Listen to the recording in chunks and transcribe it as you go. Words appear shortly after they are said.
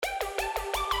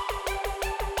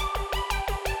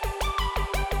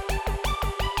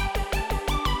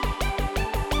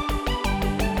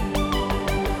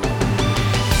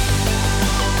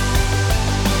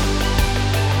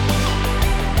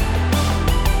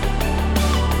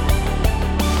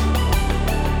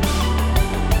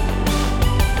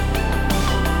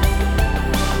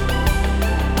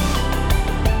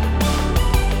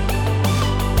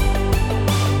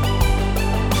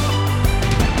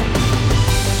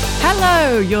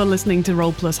Hello, you're listening to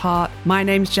Roll Plus Heart. My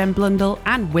name's Jen Blundell,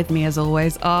 and with me as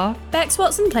always are... Bex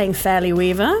Watson playing Fairly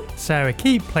Weaver. Sarah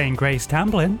Keep playing Grace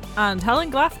Tamblin. And Helen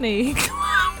Glaffney.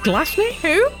 Glaffney?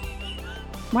 Who?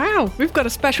 Wow, we've got a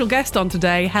special guest on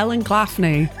today, Helen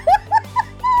Glaffney.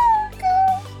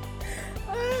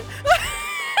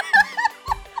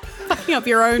 Fucking up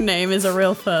your own name is a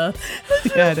real first.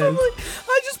 Yeah, it is.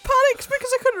 I just panicked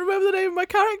because I couldn't remember the name of my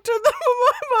character and then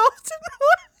my mouth didn't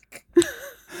work.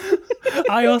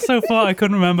 I also thought I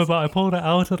couldn't remember, but I pulled it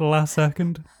out at the last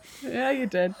second. Yeah, you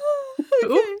did.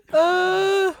 Okay.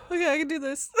 Okay, I can do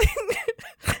this.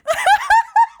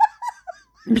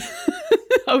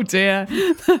 Oh dear.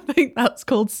 I think that's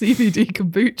called CBD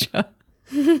kombucha.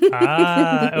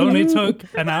 It only took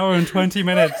an hour and 20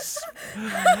 minutes.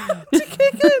 To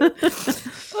kick in.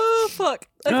 Oh, fuck.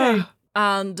 Okay.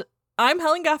 And I'm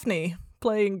Helen Gaffney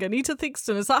playing Anita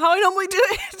Thingston. Is that how I normally do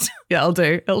it? Yeah,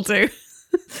 it'll do.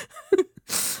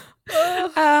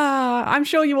 I'm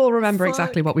sure you all remember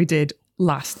exactly what we did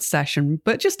last session,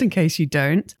 but just in case you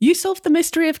don't, you solved the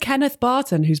mystery of Kenneth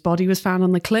Barton, whose body was found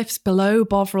on the cliffs below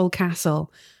Bovril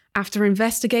Castle. After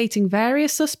investigating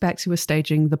various suspects who were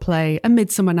staging the play A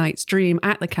Midsummer Night's Dream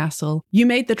at the castle, you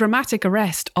made the dramatic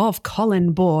arrest of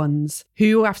Colin Bournes,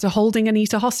 who, after holding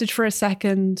Anita hostage for a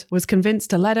second, was convinced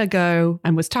to let her go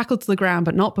and was tackled to the ground,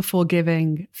 but not before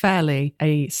giving Fairly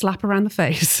a slap around the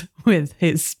face with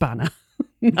his spanner.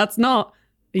 That's not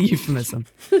a euphemism.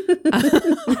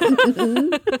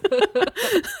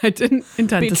 I didn't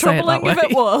intend to say it that way. Be troubling if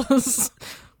it was.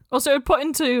 Also, it put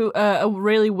into a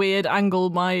really weird angle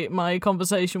my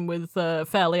conversation with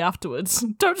Fairly afterwards.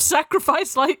 Don't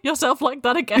sacrifice yourself like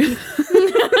that again.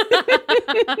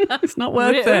 It's not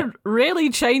worth it.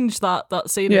 Really changed that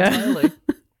scene entirely.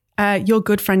 Your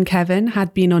good friend Kevin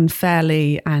had been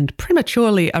unfairly and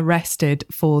prematurely arrested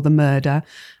for the murder,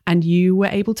 and you were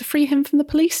able to free him from the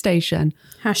police station.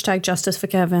 Hashtag justice for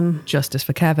Kevin. Justice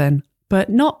for Kevin. But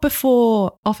not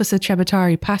before Officer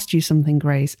Chebatari passed you something,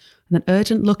 Grace, with an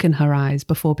urgent look in her eyes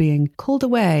before being called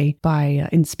away by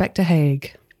Inspector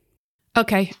Haig.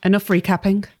 Okay, enough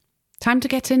recapping. Time to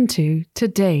get into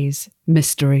today's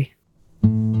mystery.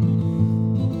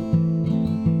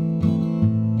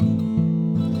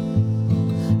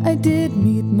 I did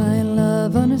meet my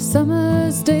love on a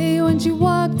summer's day when she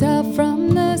walked out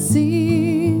from the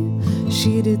sea.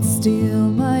 She did steal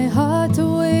my heart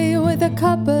away with her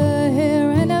copper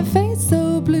hair and her face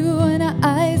so blue and her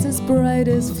eyes as bright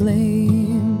as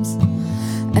flames.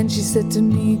 And she said to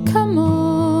me, "Come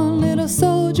on, little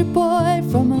soldier boy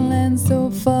from a land so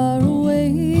far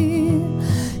away.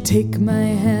 Take my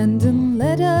hand and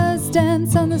let us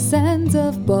dance on the sands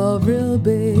of Bovril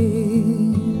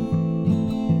Bay."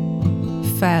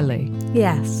 Fairly.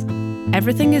 Yes.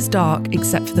 Everything is dark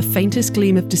except for the faintest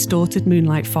gleam of distorted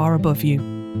moonlight far above you.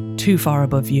 Too far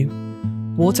above you.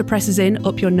 Water presses in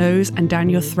up your nose and down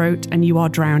your throat, and you are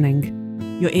drowning.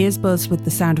 Your ears buzz with the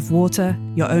sound of water,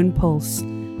 your own pulse,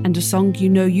 and a song you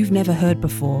know you've never heard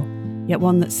before, yet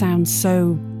one that sounds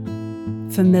so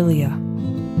familiar.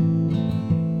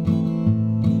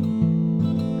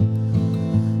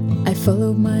 I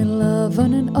followed my love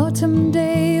on an autumn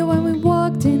day when we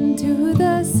walked into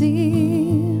the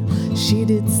sea. She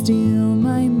did steal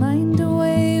my mind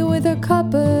away with her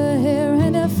copper hair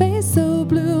and her face so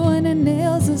blue and her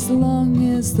nails as long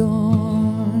as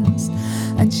thorns.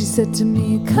 And she said to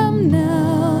me, "Come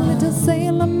now, little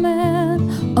sailor man,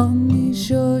 on these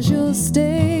shores you'll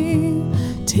stay.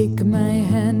 Take my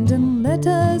hand and let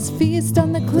us feast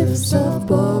on the cliffs of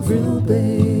Bovril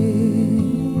Bay."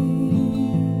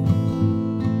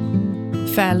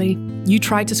 Fairly, you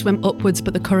try to swim upwards,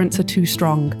 but the currents are too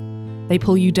strong. They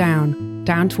pull you down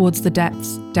towards the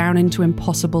depths, down into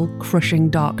impossible, crushing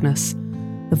darkness.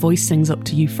 The voice sings up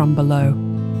to you from below.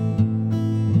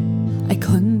 I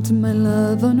clung to my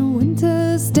love on a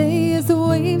winter's day as the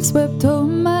waves swept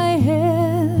over my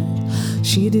head.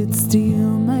 She did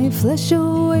steal my flesh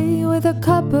away with her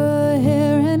copper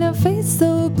hair and her face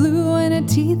so blue and her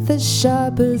teeth as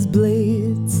sharp as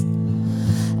blades.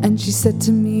 And she said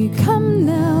to me, "Come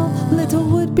now, little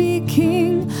would-be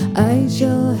king, I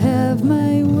shall have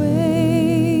my way.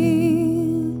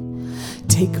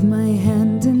 Take my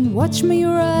hand and watch me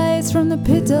rise from the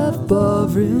pit of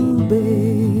Bovril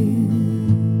Bay."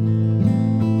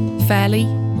 Fairly,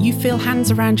 you feel hands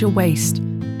around your waist,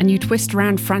 and you twist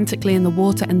around frantically in the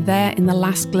water, and there, in the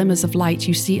last glimmers of light,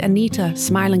 you see Anita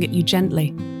smiling at you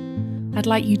gently. I'd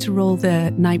like you to roll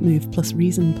the night move plus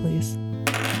reason, please.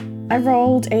 I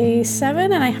rolled a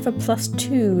 7 and I have a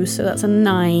 +2, so that's a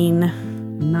 9.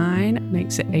 9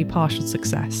 makes it a partial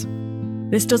success.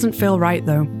 This doesn't feel right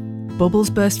though.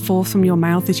 Bubbles burst forth from your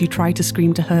mouth as you try to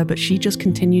scream to her, but she just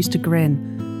continues to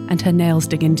grin, and her nails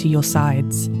dig into your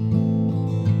sides.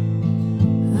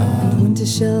 Winter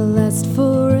shall last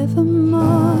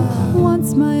forevermore.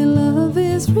 Once my love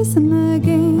is risen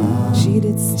again, she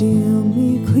did steal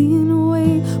me clean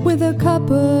away with her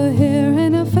copper hair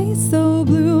and a face so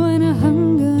blue and a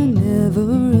hunger never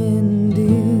ending.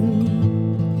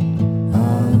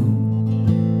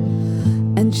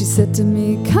 And she said to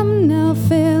me, come now,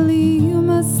 fairly, you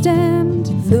must stand,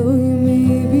 though you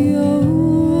may be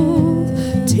old.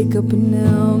 Take up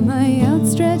now my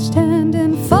outstretched hand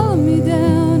and follow me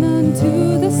down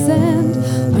unto the sand,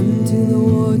 unto the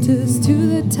waters, to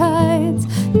the tides.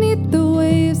 Neath the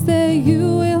waves there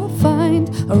you will find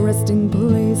a resting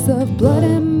place of blood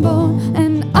and bone,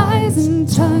 and eyes and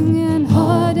tongue and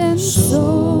heart and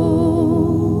soul.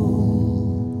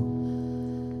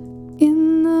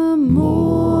 In the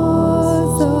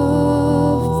moors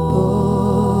of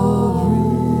Bovril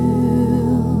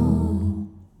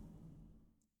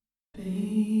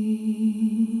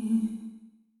Bay.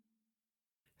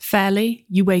 Fairly,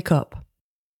 you wake up.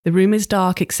 The room is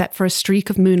dark except for a streak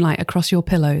of moonlight across your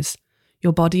pillows.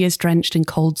 Your body is drenched in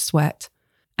cold sweat,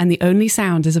 and the only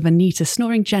sound is of Anita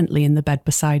snoring gently in the bed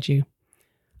beside you.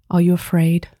 Are you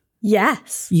afraid?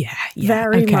 Yes. Yeah.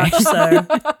 Very okay. much so.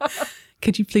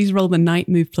 Could you please roll the night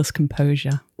move plus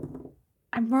composure?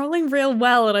 I'm rolling real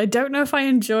well, and I don't know if I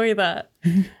enjoy that.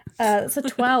 It's a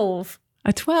 12.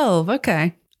 A 12,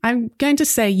 okay. I'm going to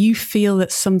say you feel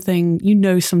that something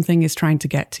is trying to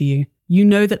get to you. You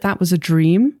know that was a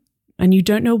dream, and you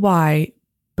don't know why,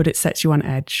 but it sets you on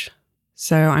edge.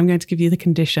 So I'm going to give you the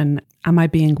condition, am I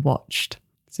being watched?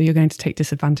 So you're going to take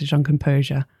disadvantage on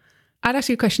composure. I'd ask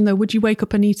you a question though, would you wake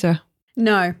up Anita?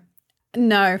 No.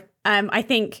 I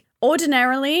think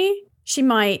ordinarily she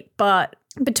might, but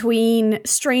between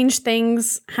strange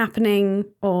things happening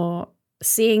or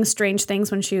seeing strange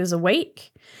things when she was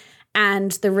awake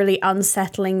and the really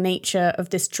unsettling nature of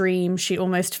this dream, she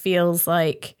almost feels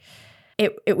like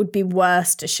it would be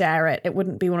worse to share it. It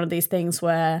wouldn't be one of these things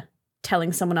where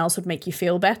telling someone else would make you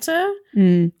feel better.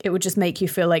 It would just make you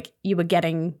feel like you were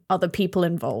getting other people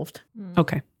involved.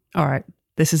 Okay. All right.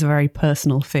 This is a very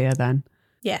personal fear then.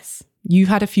 Yes. You've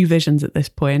had a few visions at this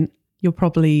point. You're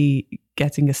probably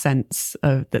getting a sense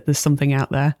of that there's something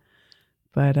out there.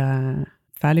 But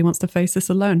Fairly wants to face this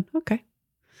alone. Okay.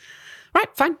 Right,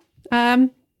 fine.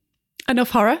 Enough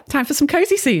horror. Time for some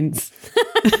cozy scenes.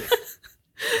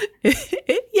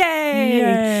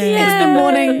 Yay! It's the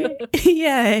morning.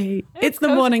 Yay! It's the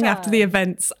morning after the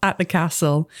events at the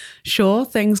castle. Sure,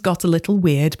 things got a little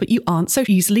weird, but you aren't so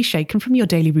easily shaken from your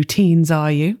daily routines,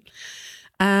 are you?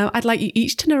 I'd like you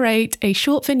each to narrate a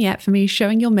short vignette for me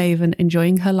showing your Maven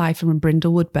enjoying her life in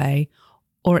Brindlewood Bay,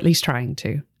 or at least trying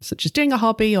to, such as doing a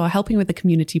hobby or helping with a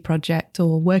community project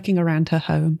or working around her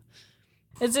home.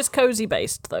 Is this cozy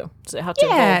based though? Does it have to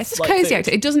Yeah, involve, it's like, cozy food?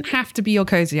 activity. It doesn't have to be your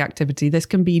cozy activity. This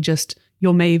can be just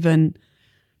your Maven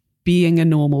being a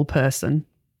normal person,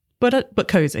 but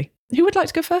cozy. Who would like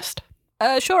to go first?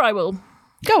 Sure, I will.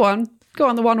 Go on,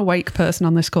 the one awake person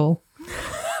on this call.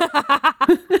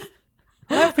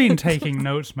 I've been taking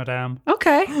notes, madame.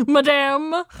 Okay,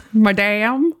 Madame. Well,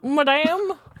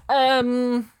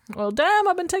 damn,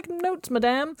 I've been taking notes,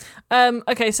 madame.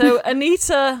 Okay, so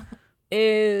Anita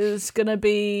is gonna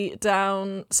be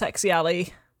down Sexy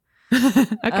Alley.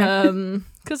 okay.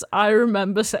 Because I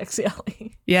remember Sexy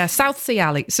Alley. Yeah, South Sea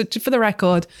Alley. So for the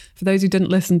record, for those who didn't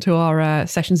listen to our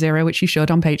session 0, which you should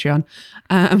on Patreon,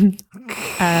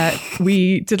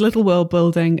 we did a little world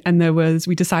building, and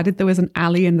we decided there was an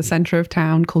alley in the centre of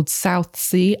town called South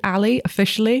Sea Alley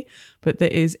officially, but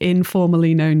that is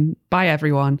informally known by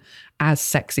everyone as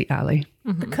Sexy Alley.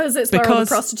 Because it's where all the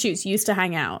prostitutes used to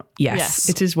hang out. Yes,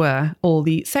 it is where all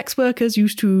the sex workers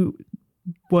used to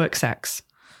work sex.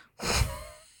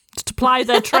 To ply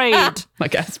their trade. I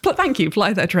guess. Thank you,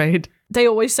 ply their trade. They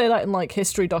always say that in like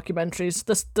history documentaries.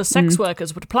 The sex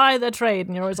workers would ply their trade,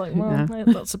 and you're always like, well,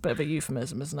 that's a bit of a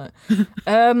euphemism, isn't it?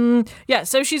 Yeah.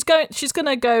 So she's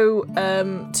gonna go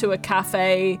to a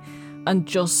cafe and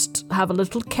just have a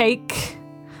little cake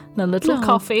and a little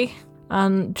coffee,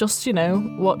 and just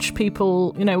watch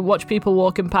people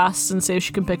walking past and see if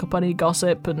she can pick up any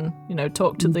gossip, and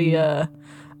talk to the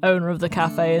owner of the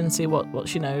cafe and see what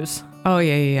she knows. Oh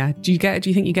yeah. Do you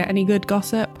think you get any good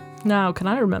gossip? Now, can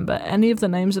I remember any of the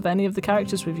names of any of the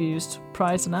characters we've used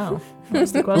prior to now?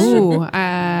 That's the question. Ooh,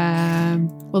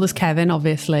 well, there's Kevin,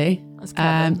 obviously.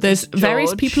 There's There's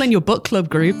various George. people in your book club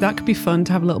group. That could be fun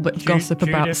to have a little bit of gossip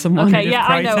about Judith- someone. Okay, Judith yeah,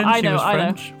 I know, Crichton, I she know, was I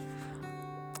know. French.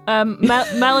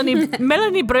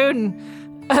 Melanie Brune.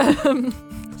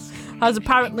 has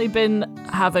apparently been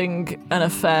having an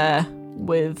affair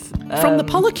with... From the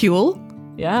polycule?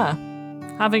 Yeah.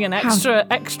 Having an extra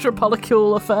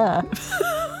polycule affair.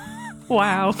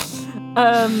 Wow.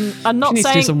 I'm not She needs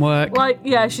saying... to do some work. Like,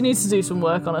 yeah, she needs to do some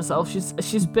work on herself.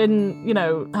 She's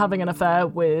been, having an affair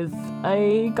with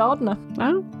a gardener.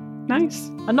 Oh, nice.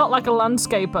 And not like a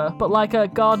landscaper, but like a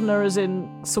gardener as in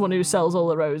someone who sells all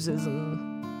the roses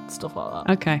and stuff like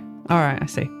that. Okay. All right, I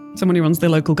see. Someone who runs the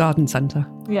local garden centre.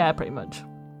 Yeah, pretty much.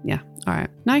 Yeah. All right.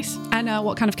 Nice. And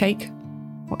what kind of cake?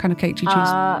 What kind of cake do you choose?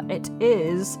 It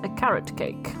is a carrot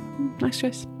cake. Nice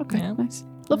choice. Okay, Yeah. nice.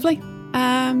 Lovely.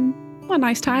 What a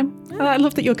nice time. I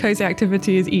love that your cozy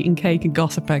activity is eating cake and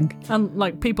gossiping. And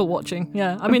like people watching,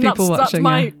 yeah. I And mean people that's watching,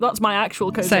 my yeah. that's my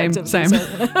actual cozy Same, activity. same. So,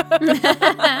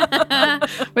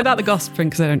 Without the gossiping,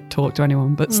 because I don't talk to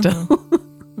anyone, but still.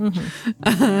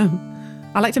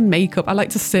 I like to make up. I like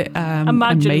to sit and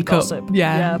Imagine make gossip. up.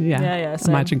 Yeah. Same.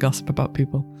 Imagine gossip about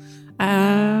people.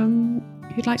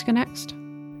 Who'd like to go next?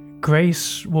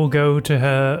 Grace will go to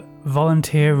her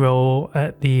volunteer role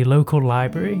at the local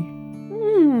library,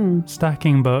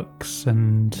 stacking books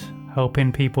and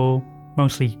helping people,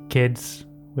 mostly kids,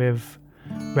 with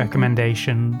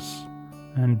recommendations.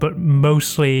 But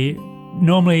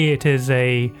normally it is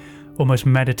a almost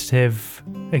meditative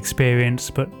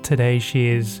experience, but today she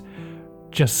is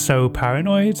just so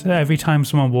paranoid. Every time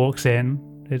someone walks in,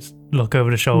 it's look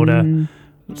over the shoulder,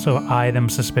 sort of eye them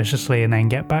suspiciously, and then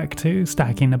get back to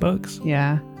stacking the books.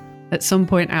 Yeah. At some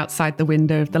point outside the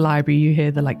window of the library, you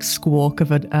hear the squawk of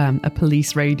a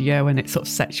police radio, and it sort of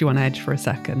sets you on edge for a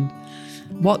second.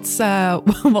 What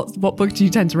book do you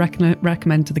tend to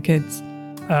recommend to the kids?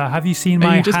 Have you seen Are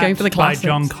My you just Hat going for the by classics?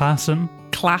 John Klassen?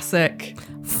 Classic.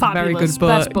 Fabulous. Very good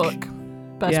Best book. book.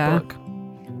 Best Yeah. book.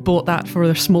 Bought that for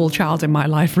a small child in my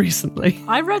life recently.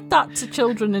 I read that to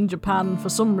children in Japan for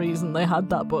some reason. They had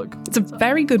that book. It's a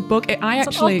very good book. It's an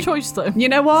odd choice though. You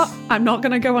know what? I'm not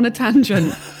going to go on a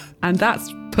tangent. And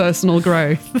that's personal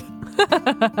growth.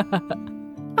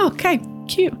 Okay,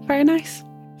 cute. Very nice.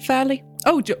 Fairly.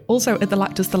 Oh, also,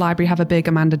 does the library have a big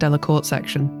Amanda Delacourt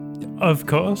section? Of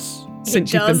course.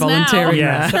 Since you've been does now. volunteering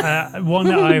Yes, there. one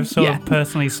that I've sort Yeah. of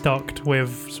personally stocked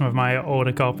with some of my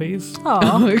older copies.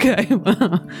 Oh, Okay.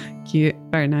 Cute.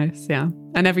 Very nice. Yeah.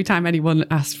 And every time anyone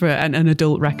asks for an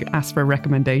adult asks for a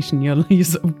recommendation, you're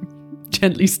sort of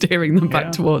gently steering them back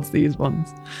Yeah. towards these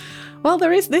ones. Well,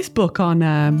 there is this book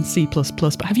on C++,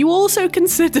 but have you also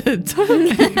considered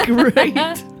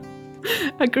a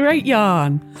great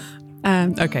yarn?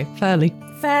 Okay, Fairly.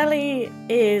 Fairly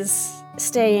is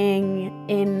staying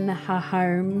in her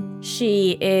home.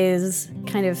 She is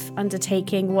kind of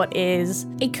undertaking what is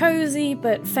a cozy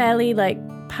but fairly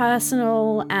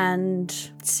personal and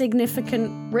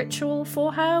significant ritual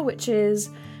for her, which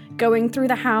is going through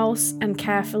the house and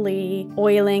carefully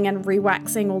oiling and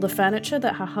re-waxing all the furniture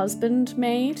that her husband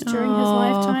made during his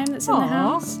lifetime that's in the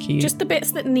house. Cute. Just the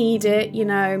bits that need it,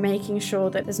 making sure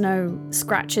that there's no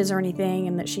scratches or anything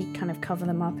and that she kind of cover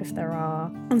them up if there are.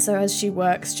 And so as she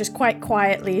works just quite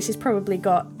quietly, she's probably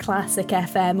got classic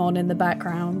FM on in the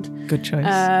background. Good choice.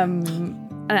 And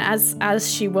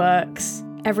as she works,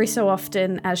 every so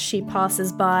often as she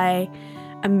passes by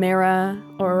a mirror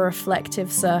or a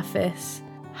reflective surface,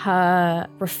 her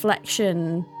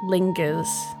reflection lingers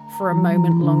for a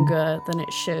moment longer than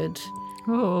it should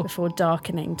before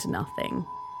darkening to nothing.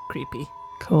 creepy.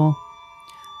 Cool.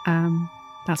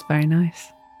 That's very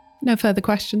nice. No further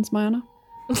questions, My Honour?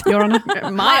 Your Honour?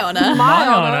 My honour. My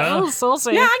honour. Oh,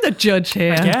 saucy. Yeah, I'm the judge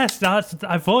here. Yes,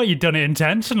 I thought you'd done it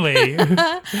intentionally.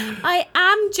 I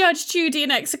am Judge, Judy,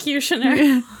 and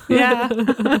Executioner. Yeah.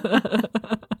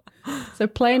 So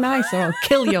play nice or I'll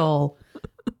kill you all.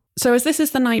 So as this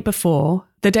is the night before,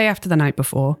 the day after the night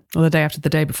before, or the day after the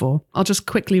day before, I'll just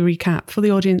quickly recap for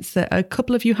the audience that a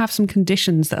couple of you have some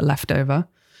conditions that are left over.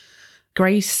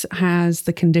 Grace has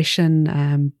the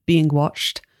condition being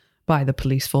watched by the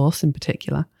police force in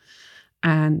particular.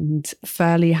 And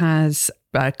Fairly has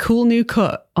a cool new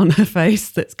cut on her face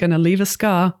that's going to leave a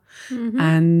scar.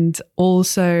 And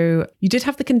also, you did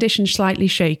have the condition slightly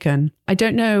shaken. I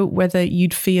don't know whether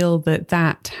you'd feel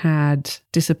that had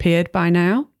disappeared by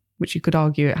now, which you could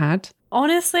argue it had.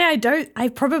 Honestly, I don't. I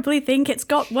probably think it's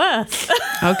got worse.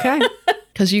 Okay.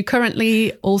 Because you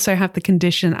currently also have the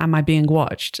condition, am I being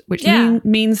watched? Which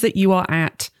means that you are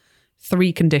at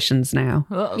 3 conditions now.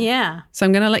 Yeah. So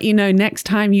I'm going to let you know next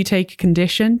time you take a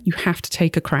condition, you have to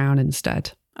take a crown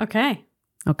instead. Okay.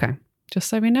 Okay. Just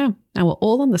so we know. Now we're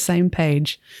all on the same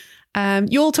page.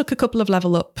 You all took a couple of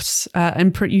level ups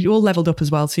and you all leveled up as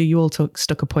well. So you all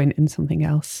stuck a point in something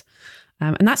else.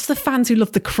 And that's the fans who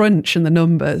love the crunch and the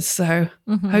numbers. So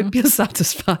hope you're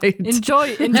satisfied.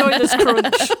 Enjoy this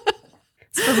crunch.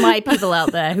 It's for my people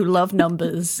out there who love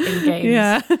numbers in games.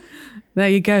 Yeah. There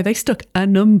you go. They stuck a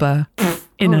number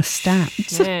in a stat.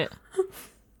 Shit.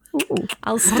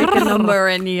 I'll stick a number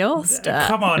in your stat.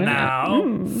 Come on now.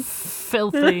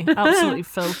 Filthy. Absolutely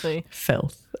filthy.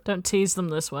 Filth. Don't tease them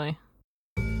this way.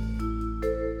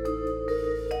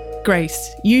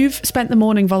 Grace, you've spent the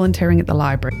morning volunteering at the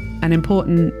library, an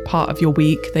important part of your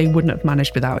week. They wouldn't have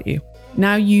managed without you.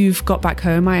 Now you've got back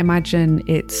home, I imagine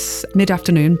it's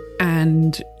mid-afternoon,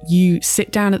 and you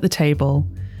sit down at the table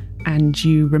and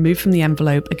you remove from the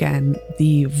envelope again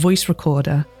the voice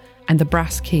recorder and the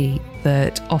brass key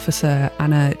that Officer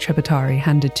Anna Trebatari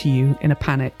handed to you in a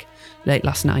panic late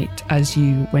last night as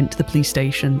you went to the police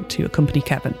station to accompany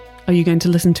Kevin. Are you going to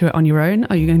listen to it on your own?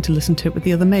 Are you going to listen to it with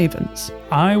the other Mavens?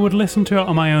 I would listen to it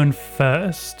on my own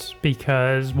first,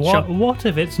 because what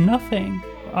if it's nothing?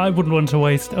 I wouldn't want to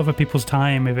waste other people's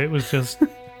time if it was just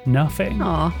nothing.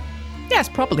 Aw. Yeah, it's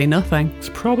probably nothing. It's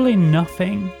probably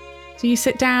nothing. So you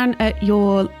sit down at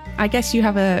your... I guess you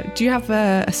have do you have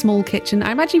a small kitchen?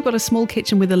 I imagine you've got a small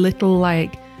kitchen with a little,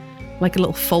 like a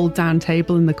little fold-down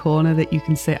table in the corner that you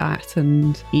can sit at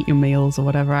and eat your meals or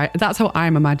whatever. That's how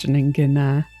I'm imagining in...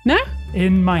 No?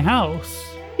 In my house?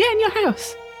 Yeah, in your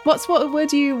house.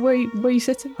 Where you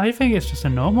sitting? I think it's just a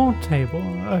normal table.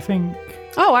 I think...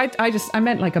 Oh, I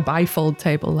meant like a bifold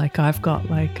table, like I've got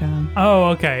like... Oh,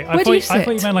 okay. I thought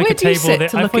you meant like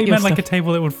a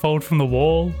table that would fold from the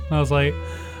wall. I was like,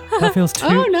 that feels too...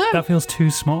 Oh, no. That feels too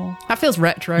small. That feels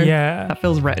retro. Yeah. That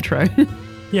feels retro.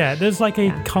 Yeah, there's like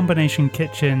a combination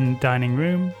kitchen dining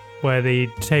room where the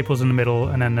table's in the middle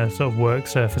and then the sort of work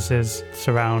surfaces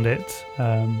surround it.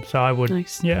 So I would,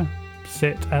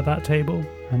 sit at that table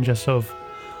and just sort of...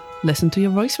 Listen to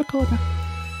your voice recorder.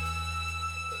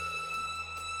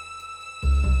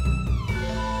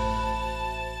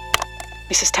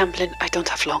 Mrs. Tamblyn, I don't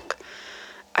have long.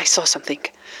 I saw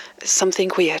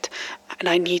something weird, and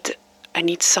I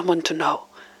need someone to know.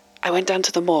 I went down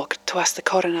to the morgue to ask the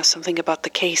coroner something about the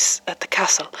case at the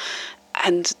castle,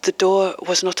 and the door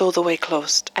was not all the way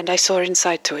closed, and I saw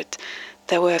inside to it.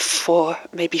 There were 4,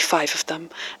 maybe 5 of them,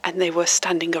 and they were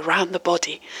standing around the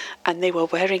body, and they were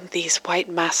wearing these white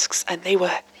masks, and they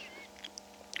were...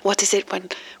 What is it when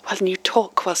you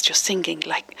talk whilst you're singing,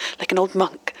 like an old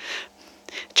monk?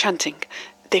 Chanting.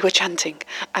 They were chanting,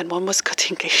 and one was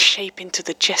cutting a shape into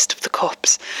the chest of the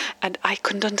corpse, and I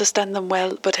couldn't understand them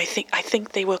well, but I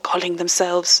think they were calling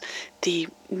themselves the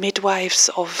midwives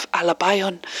of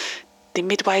Albion, the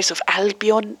midwives of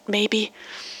Albion, maybe.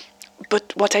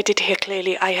 But what I did hear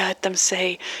clearly, I heard them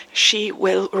say, "She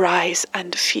will rise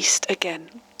and feast again."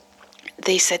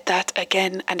 They said that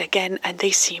again and again, and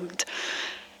they seemed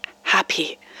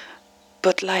happy,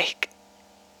 but like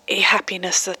a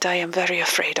happiness that I am very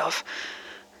afraid of.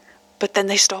 But then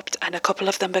they stopped, and a couple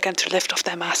of them began to lift off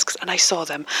their masks, and I saw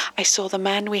them. I saw the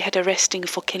man we had arresting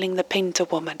for killing the painter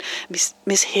woman,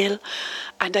 Miss Hill,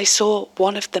 and I saw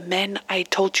one of the men I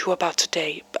told you about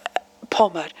today,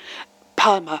 Palmer,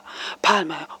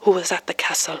 who was at the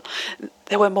castle.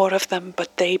 There were more of them,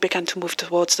 but they began to move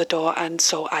towards the door, and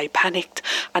so I panicked,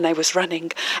 and I was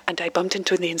running, and I bumped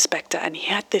into the inspector, and he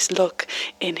had this look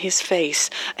in his face,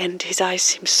 and his eyes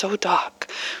seemed so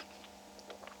dark.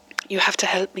 You have to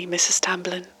help me, Mrs.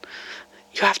 Tamblyn.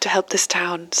 You have to help this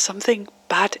town. Something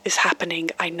bad is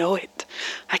happening. I know it.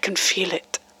 I can feel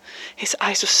it. His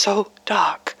eyes were so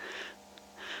dark.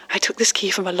 I took this key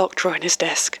from a locked drawer in his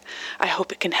desk. I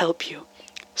hope it can help you.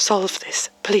 Solve this,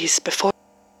 please, before...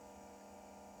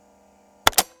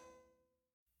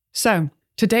 So,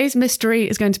 today's mystery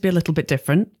is going to be a little bit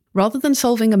different. Rather than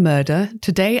solving a murder,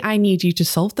 today I need you to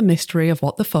solve the mystery of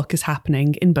what the fuck is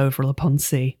happening in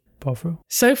Bovril-upon-Sea. Bovril?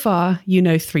 So far, you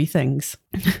know 3 things.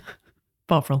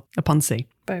 Bovril-upon-Sea.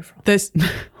 Bovril. There's...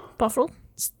 Bovril?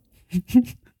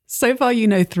 So far, you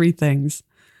know 3 things.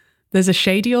 There's a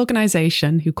shady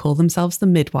organisation who call themselves the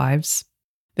Midwives.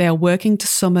 They are working to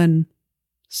summon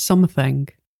something.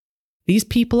 These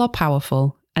people are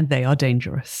powerful and they are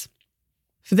dangerous.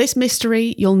 For this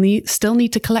mystery, you'll still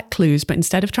need to collect clues, but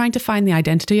instead of trying to find the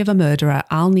identity of a murderer,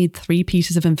 I'll need 3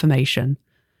 pieces of information.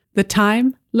 The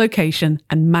time, location,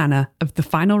 and manner of the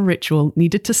final ritual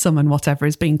needed to summon whatever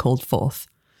is being called forth.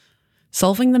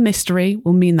 Solving the mystery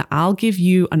will mean that I'll give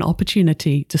you an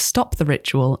opportunity to stop the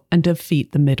ritual and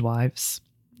defeat the midwives.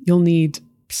 You'll need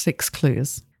 6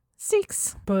 clues.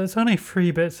 6. But it's only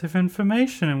 3 bits of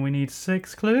information and we need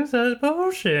 6 clues? That's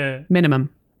bullshit.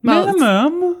 Minimum. Well,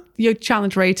 Minimum? Your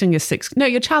challenge rating is 6. No,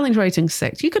 your challenge rating's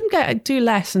 6. You couldn't do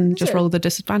less and just roll the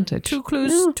disadvantage. 2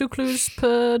 clues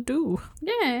per do.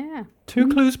 Yeah. 2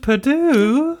 clues per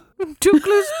do. 2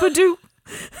 clues per do.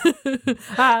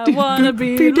 I wanna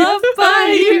be loved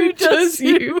by you, just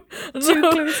you. 2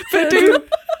 clues per do.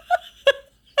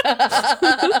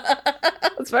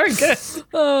 That's very good.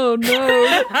 Oh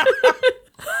no.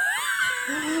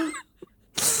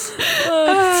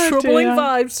 Troubling dear.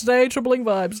 vibes today, troubling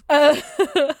vibes.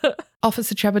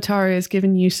 Officer Chebatari has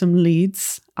given you some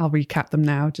leads. I'll recap them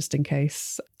now just in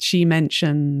case. She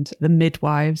mentioned the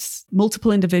midwives,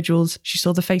 multiple individuals. She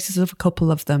saw the faces of a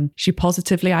couple of them. She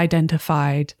positively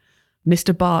identified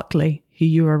Mr. Barkley, who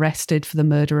you arrested for the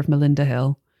murder of Melinda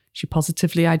Hill. She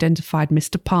positively identified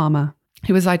Mr. Palmer,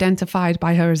 who was identified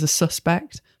by her as a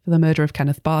suspect for the murder of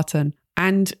Kenneth Barton.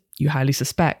 And you highly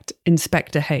suspect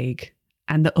Inspector Haig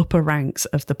and the upper ranks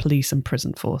of the police and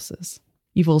prison forces.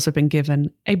 You've also been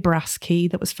given a brass key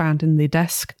that was found in the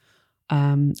desk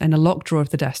and a locked drawer of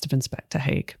the desk of Inspector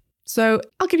Haig. So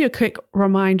I'll give you a quick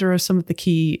reminder of some of the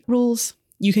key rules.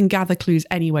 You can gather clues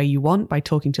any way you want by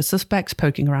talking to suspects,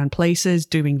 poking around places,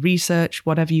 doing research,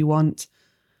 whatever you want.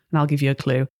 And I'll give you a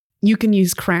clue. You can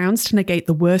use crowns to negate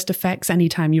the worst effects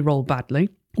anytime you roll badly.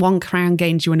 1 crown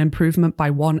gains you an improvement by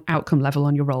 1 outcome level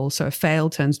on your roll. So a fail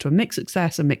turns to a mixed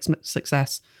success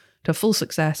to a full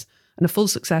success, and a full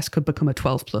success could become a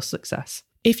 12 plus success.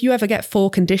 If you ever get 4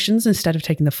 conditions instead of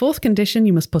taking the 4th condition,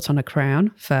 you must put on a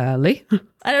crown fairly.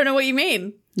 I don't know what you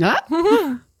mean.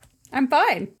 I'm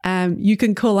fine. You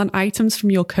can call on items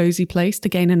from your cozy place to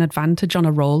gain an advantage on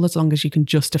a roll as long as you can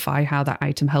justify how that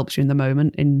item helps you in the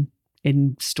moment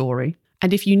in story.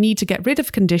 And if you need to get rid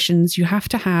of conditions, you have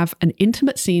to have an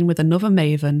intimate scene with another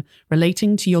maven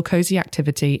relating to your cozy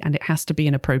activity, and it has to be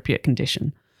an appropriate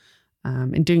condition.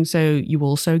 In doing so, you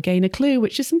also gain a clue,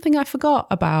 which is something I forgot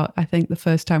about, I think, the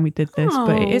first time we did this,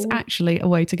 but it is actually a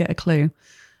way to get a clue.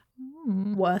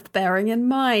 Worth bearing in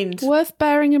mind. Worth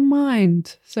bearing in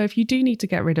mind. So if you do need to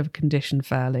get rid of a condition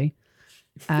fairly...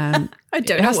 I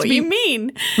don't know what you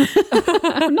mean.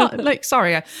 Not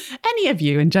sorry, any of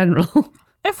you in general.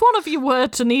 If one of you were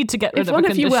to need to get rid of a condition. If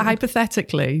one of you were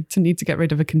hypothetically to need to get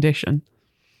rid of a condition.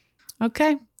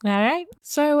 Okay. All right.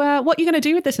 So what are you going to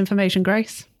do with this information,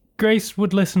 Grace? Grace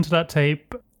would listen to that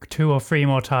tape 2 or 3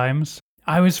 more times.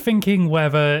 I was thinking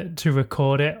whether to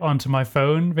record it onto my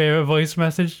phone via a voice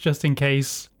message just in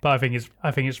case, but I think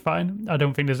it's fine. I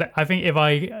think if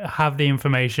I have the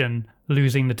information,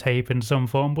 losing the tape in some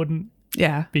form wouldn't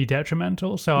be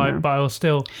detrimental. So but I'll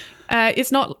still.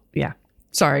 It's not. Yeah.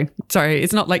 Sorry.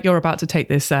 It's not like you're about to take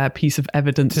this piece of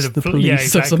evidence to the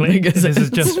police or something. This is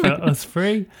just for us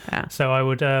 3. Yeah. So I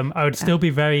would still be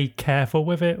very careful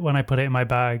with it when I put it in my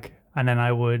bag, and then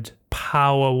I would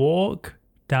power walk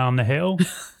down the hill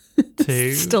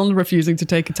to still refusing to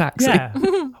take a taxi. Yeah.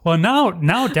 Well,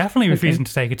 now definitely refusing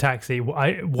to take a taxi. If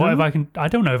I can? I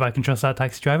don't know if I can trust that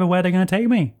taxi driver. Where they're going to take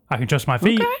me? I can trust my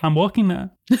feet. Okay. I'm walking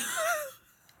there.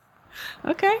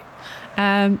 Okay.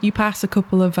 You pass a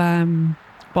couple of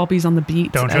bobbies on the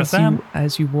beat. Don't trust them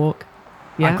as you walk.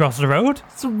 Yeah. I cross the road.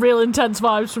 Some real intense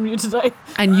vibes from you today.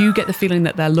 And you get the feeling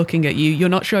that they're looking at you. You're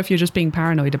not sure if you're just being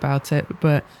paranoid about it,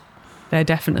 but they're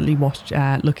definitely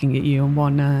looking at you.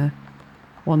 And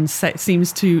one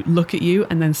seems to look at you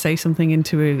and then say something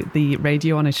into the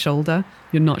radio on his shoulder.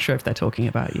 You're not sure if they're talking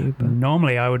about you. But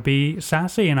normally I would be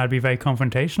sassy and I'd be very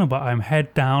confrontational, but I'm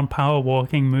head down, power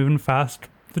walking, moving fast.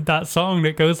 That song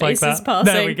that goes like that. Passing.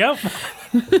 There we go.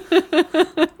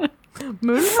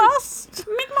 Move fast.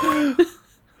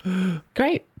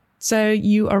 Great. So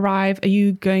you arrive. Are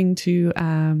you going to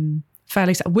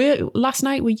Fairley's? Last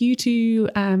night, were you two,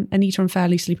 Anita and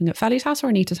Fairley, sleeping at Fairley's house or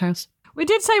Anita's house? We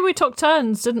did say we took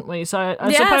turns, didn't we? So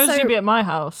I suppose you'd be at my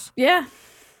house. Yeah.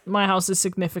 My house is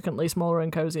significantly smaller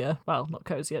and cozier. Well, not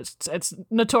cozier. It's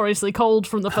notoriously cold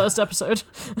from the first episode.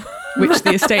 Which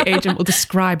the estate agent will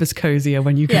describe as cozier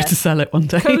when you go to sell it one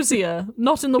day. Cozier,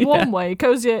 not in the warm way.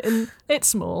 Cozier in it's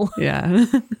small. Yeah.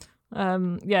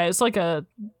 It's like a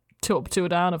 2 up, 2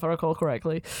 down, if I recall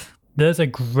correctly. There's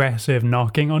aggressive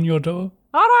knocking on your door.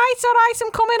 All right,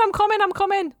 I'm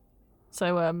coming.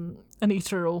 So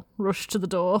Anita will rush to the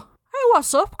door. Hey,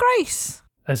 what's up, Grace?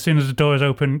 As soon as the door is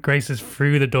open, Grace is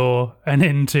through the door and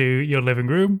into your living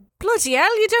room. Bloody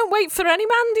hell, you don't wait for any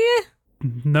man, do you?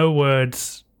 No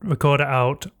words. Record it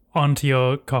out onto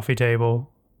your coffee table.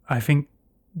 I think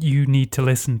you need to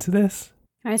listen to this.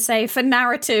 I say for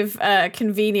narrative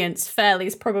convenience,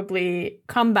 Fairly's probably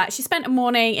come back. She spent a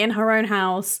morning in her own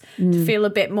house to feel a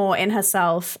bit more in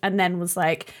herself, and then was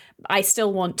like, I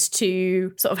still want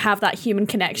to sort of have that human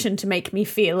connection to make me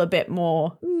feel a bit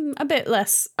more, a bit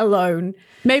less alone.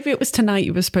 Maybe it was tonight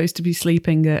you were supposed to be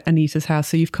sleeping at Anita's house,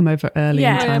 so you've come over early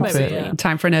in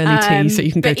time for an early tea, so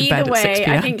you can go to bed at 6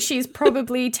 p.m. I think she's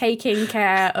probably taking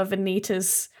care of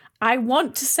Anita's, I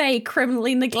want to say,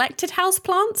 criminally neglected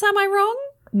houseplants. Am I wrong?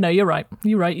 No, you're right.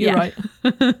 You're right.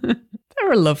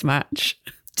 They're a love match.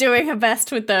 Doing her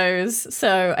best with those.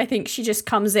 So I think she just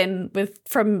comes in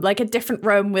from like a different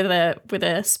room with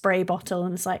a spray bottle,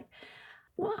 and it's like,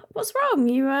 what's wrong?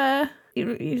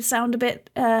 You sound a bit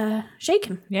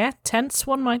shaken. Yeah, tense,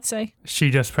 one might say. She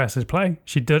just presses play.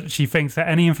 She thinks that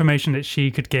any information that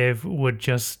she could give would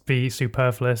just be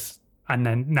superfluous. And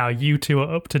then now you two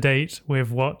are up to date with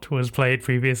what was played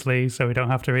previously, so we don't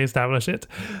have to reestablish it.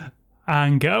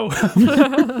 And go.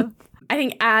 I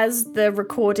think as the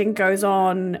recording goes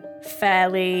on,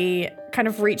 Fairly kind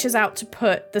of reaches out to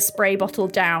put the spray bottle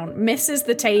down, misses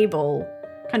the table,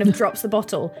 kind of drops the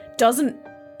bottle, doesn't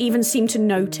even seem to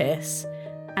notice,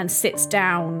 and sits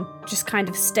down, just kind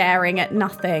of staring at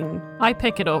nothing. I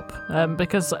pick it up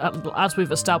because, as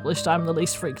we've established, I'm the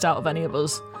least freaked out of any of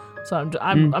us. So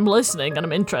I'm listening and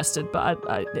I'm interested, but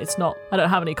I don't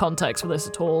have any context for this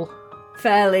at all.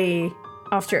 Fairly,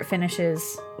 after it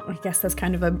finishes, I guess there's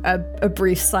kind of a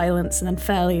brief silence, and then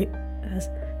Fairly says,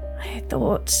 I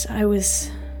thought I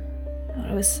was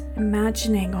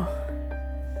imagining, or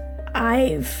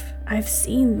I've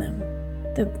seen them.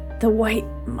 The white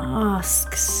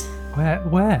masks.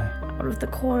 Where? Out of the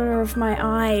corner of my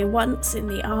eye, once in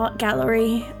the art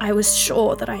gallery. I was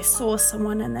sure that I saw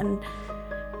someone, and then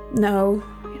no,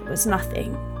 it was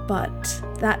nothing. But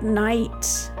that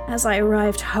night, as I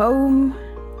arrived home,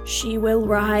 she will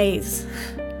rise.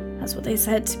 That's what they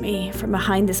said to me from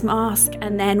behind this mask.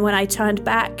 And then when I turned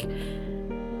back,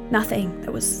 nothing.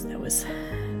 There was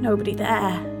nobody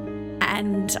there.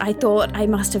 And I thought I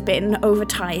must have been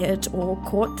overtired or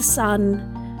caught the sun.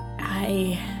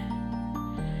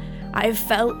 I've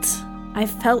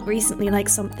felt recently like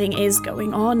something is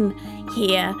going on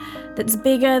here that's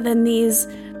bigger than these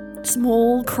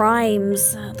small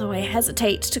crimes, though I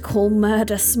hesitate to call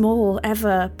murder small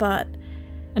ever, but...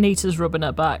 Anita's rubbing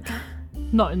her back.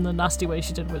 Not in the nasty way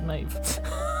she did with Maeve.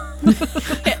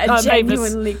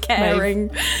 Genuinely caring.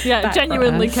 Yeah,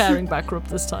 genuinely caring back rub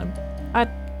this time.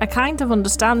 I kind of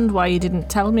understand why you didn't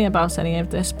tell me about any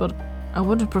of this, but I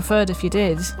would have preferred if you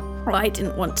did. Well, I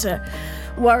didn't want to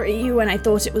worry you when I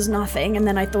thought it was nothing, and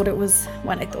then when I thought it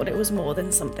was more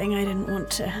than something. I didn't want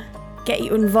to get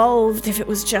you involved if it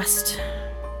was just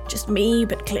me,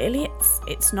 but clearly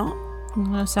it's not.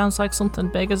 Sounds like something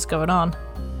big is going on.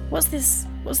 What's this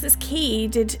key?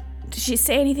 Did she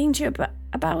say anything to you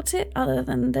about it, other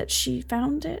than that she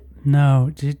found it?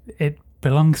 No, it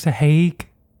belongs to Haig,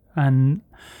 and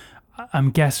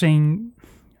I'm guessing,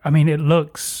 I mean, it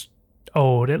looks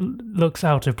old, it looks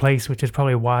out of place, which is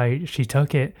probably why she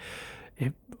took it.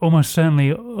 It almost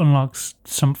certainly unlocks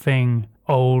something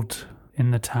old in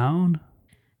the town.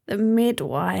 The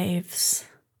midwives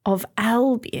of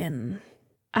Albion.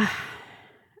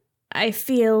 I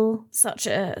feel such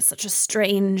a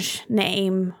strange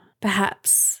name.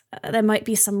 Perhaps there might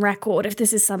be some record. If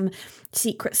this is some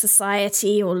secret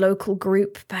society or local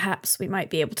group, perhaps we might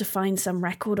be able to find some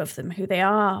record of them, who they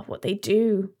are, what they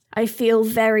do. I feel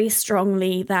very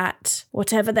strongly that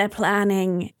whatever they're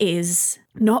planning is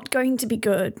not going to be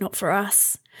good, not for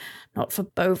us, not for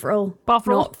Bovril,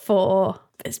 not for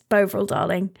this Bovril,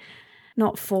 darling,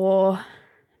 not for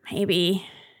maybe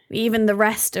even the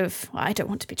rest of, well, I don't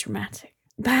want to be dramatic.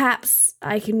 Perhaps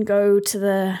I can go to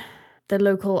the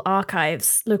local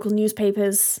archives, local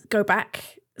newspapers, go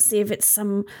back, see if it's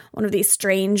one of these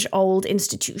strange old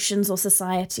institutions or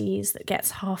societies that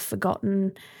gets half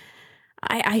forgotten.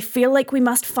 I feel like we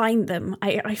must find them.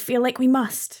 I feel like we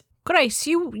must. Grace,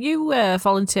 you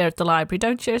volunteer at the library,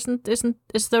 don't you?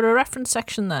 Is there a reference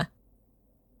section there?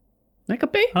 There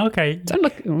could be. Okay. Don't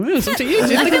look. It's up to you.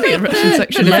 There could be a reference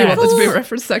section if you want there to be a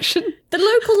reference section. The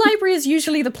local library is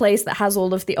usually the place that has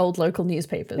all of the old local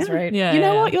newspapers, right? Yeah. You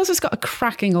know what? Yours has got a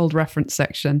cracking old reference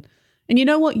section. And you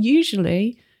know what?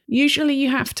 Usually you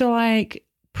have to like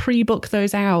pre-book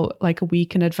those out like a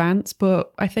week in advance.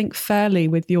 But I think fairly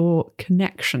with your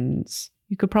connections,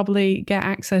 you could probably get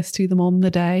access to them on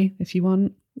the day if you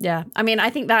want. Yeah. I mean, I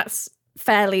think that's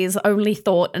Fairly's only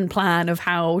thought and plan of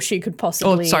how she could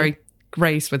possibly... Oh, sorry.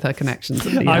 Grace with her connections.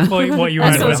 I thought what you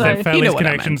were with Fairly's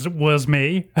connections was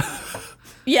me.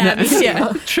 Yeah,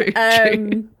 True.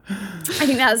 I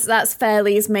think that's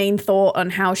Fairley's main thought on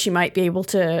how she might be able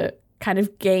to kind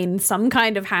of gain some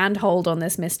kind of handhold on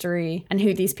this mystery and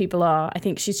who these people are. I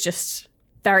think she's just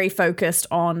very focused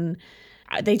on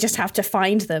they just have to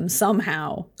find them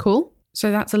somehow. Cool. So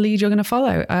that's a lead you're going to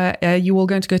follow. Are you all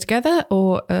going to go together,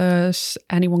 or is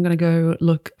anyone going to go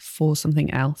look for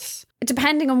something else?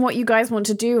 Depending on what you guys want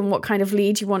to do and what kind of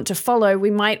lead you want to follow, we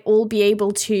might all be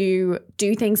able to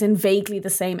do things in vaguely the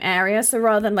same area. So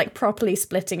rather than like properly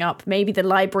splitting up, maybe the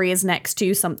library is next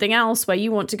to something else where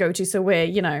you want to go to. So we're,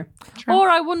 you know. Or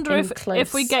I wonder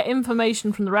if we get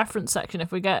information from the reference section,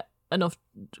 if we get enough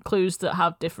clues that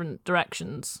have different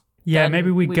directions. Yeah,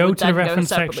 maybe we go to the reference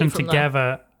section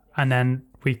together and then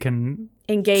we can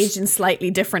engage in slightly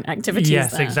different activities.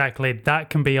 Yes, there. Exactly. That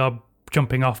can be our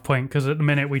jumping off point, because at the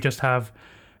minute we just have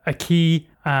a key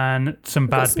and some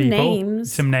bad people.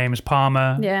 Some names,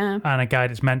 Palmer, and a guy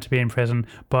that's meant to be in prison.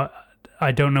 But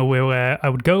I don't know where I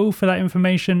would go for that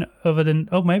information other than,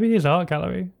 maybe his art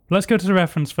gallery. Let's go to the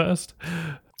reference first.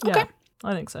 Okay. Yeah,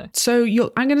 I think so. So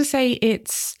I'm going to say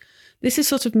this is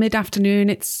sort of mid-afternoon.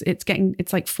 It's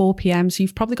like 4 p.m. So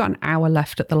you've probably got an hour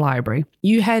left at the library.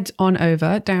 You head on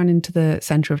over down into the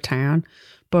centre of town.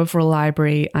 Bovril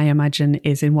Library, I imagine,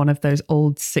 is in one of those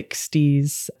old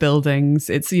 60s buildings.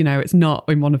 It's, it's not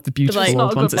in one of the beautiful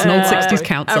old ones. It's an old 60s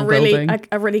council building.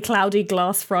 A really cloudy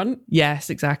glass front. Yes,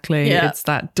 exactly. Yeah. It's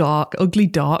that ugly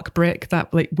dark brick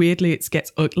that, like, weirdly it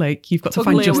gets like you've got to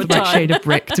find just the right shade of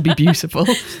brick to be beautiful.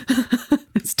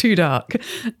 It's too dark.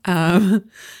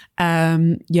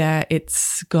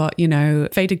 It's got,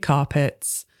 faded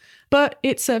carpets. But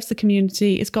it serves the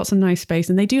community. It's got some nice space.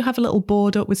 And they do have a little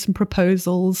board up with some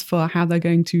proposals for how they're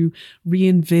going to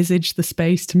re-envisage the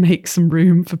space to make some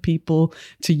room for people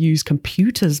to use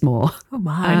computers more. Oh,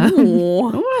 my.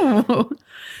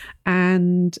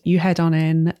 And you head on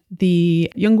in.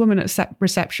 The young woman at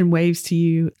reception waves to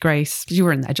you. Grace, you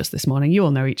were in there just this morning. You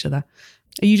all know each other.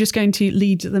 Are you just going to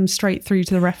lead them straight through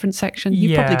to the reference section?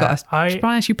 You've probably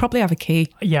got you probably have a key.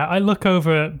 Yeah, I look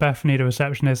over at Bethany, the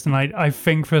receptionist, and I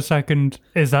think for a second,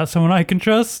 is that someone I can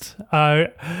trust?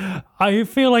 I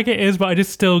feel like it is, but I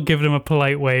just still give them a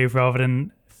polite wave rather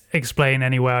than explain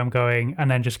anywhere I'm going and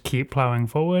then just keep plowing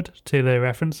forward to the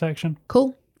reference section.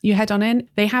 Cool. You head on in.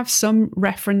 They have some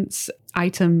reference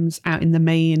items out in the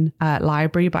main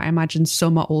library, but I imagine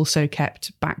some are also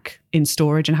kept back in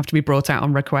storage and have to be brought out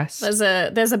on request. There's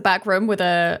a back room with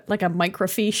a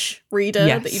microfiche reader.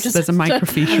 Yes, that you just there's a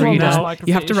microfiche reader.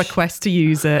 You have to request to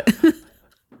use it.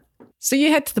 So you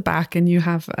head to the back and you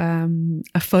have a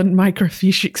fun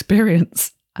microfiche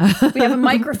experience. We have a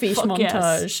microfiche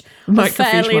montage. Yes.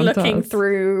 Fairly looking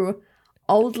through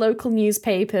old local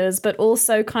newspapers, but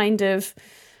also kind of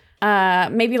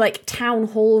maybe like town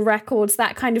hall records,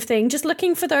 that kind of thing. Just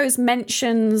looking for those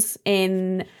mentions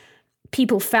in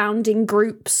people founding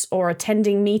groups or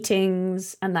attending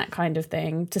meetings and that kind of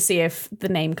thing to see if the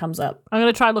name comes up. I'm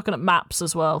going to try looking at maps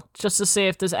as well, just to see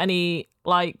if there's any,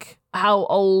 like, how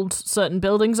old certain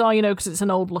buildings are, because it's an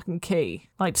old looking key.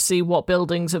 Like to see what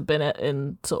buildings have been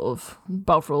in sort of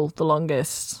Bovril the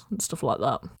longest and stuff like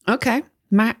that. Okay.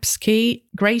 Maps, key.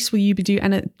 Grace, will you be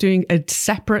doing a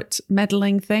separate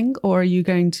meddling thing, or are you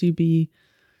going to be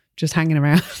just hanging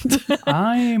around?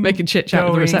 I'm making chit chat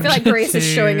with the reception. I feel like Grace is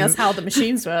showing us how the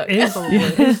machines work.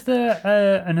 Is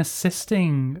there an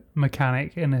assisting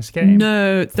mechanic in this game?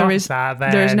 No, there is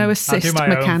no assist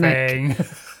mechanic.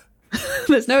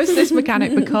 There's no assist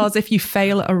mechanic because if you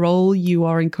fail at a roll, you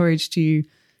are encouraged to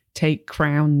take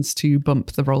crowns to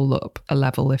bump the roll up a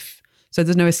level. So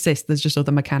there's no assist, there's just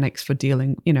other mechanics for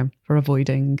dealing, for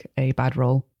avoiding a bad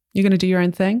roll. You're going to do your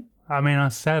own thing? I mean, I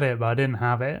said it, but I didn't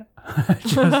have it.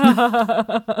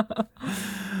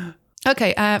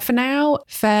 Okay, for now,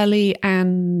 Fairley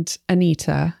and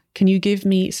Anita, can you give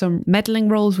me some meddling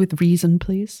rolls with reason,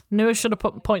 please? Knew I should have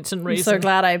put points in reason. I'm so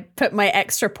glad I put my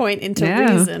extra point into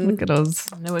reason. Look at us.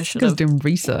 Knew I should have. doing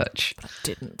research. But I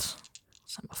didn't.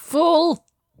 So I'm a fool.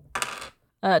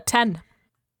 10.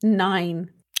 9.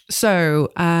 So,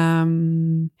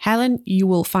 Helen, you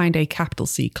will find a capital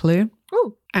C clue.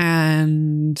 Ooh.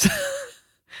 And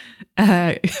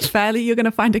Fairly, you're going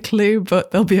to find a clue,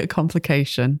 but there'll be a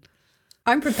complication.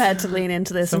 I'm prepared to lean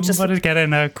into this and Somebody's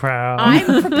getting a crown.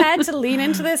 I'm prepared to lean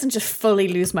into this and just fully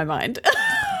lose my mind.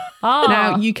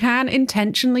 Now, you can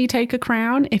intentionally take a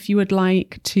crown if you would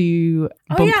like to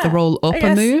bump the roll up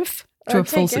a move to a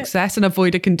full success and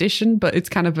avoid a condition, but it's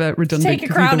kind of a redundant. Take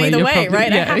a crown either way,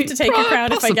 right? I have to take a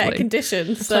crown if I get a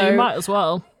condition. So you might as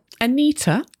well.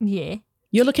 Anita. Yeah.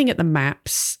 you're looking at the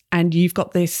maps and you've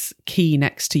got this key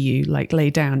next to you, like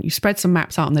laid down. You spread some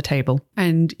maps out on the table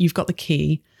and you've got the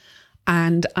key.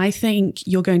 And I think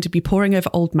you're going to be poring over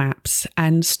old maps,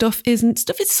 and stuff is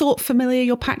sort of familiar.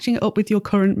 You're patching it up with your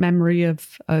current memory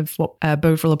of what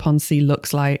Bovril upon Sea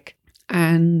looks like.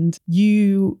 And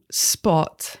you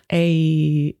spot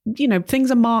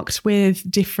things are marked with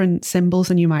different symbols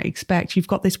than you might expect. You've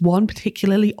got this one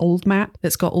particularly old map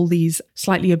that's got all these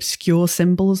slightly obscure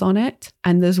symbols on it.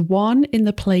 And there's one in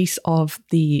the place of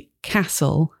the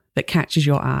castle that catches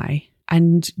your eye.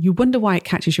 And you wonder why it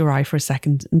catches your eye for a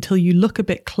second until you look a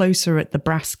bit closer at the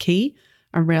brass key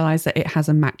and realize that it has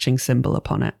a matching symbol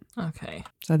upon it. Okay.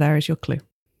 So there is your clue.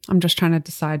 I'm just trying to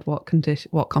decide what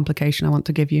complication I want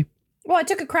to give you. Well, I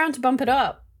took a crown to bump it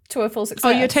up to a full success.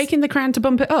 Oh, you're taking the crown to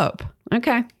bump it up?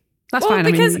 Okay. That's fine.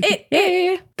 Because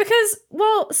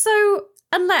so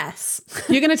unless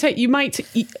you're going to take,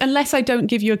 unless I don't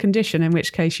give you a condition, in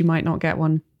which case you might not get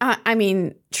one.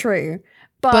 True.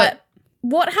 But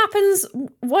what happens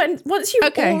once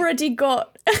you've already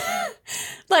got,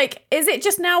 is it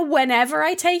just now whenever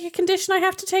I take a condition I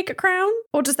have to take a crown?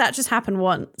 Or does that just happen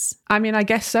once? I mean, I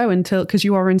guess so because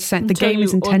you are the game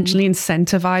is intentionally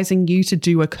incentivizing you to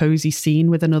do a cozy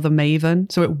scene with another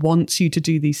maven. So it wants you to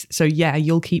do these. So yeah,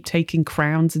 you'll keep taking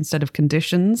crowns instead of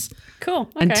conditions.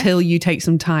 Cool. Okay. Until you take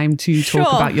some time to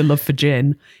talk about your love for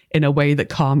gin in a way that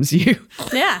calms you.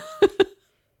 Yeah.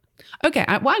 Okay,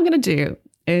 what I'm going to do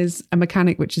is a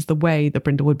mechanic, which is the way the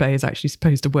Brindlewood Bay is actually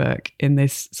supposed to work in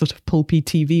this sort of pulpy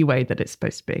TV way that it's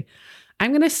supposed to be. I'm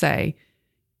going to say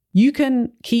you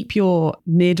can keep your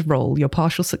NID roll, your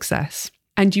partial success,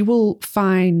 and you will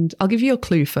find, I'll give you a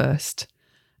clue first,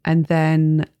 and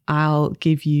then I'll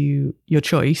give you your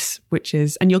choice, which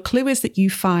is, and your clue is that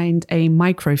you find a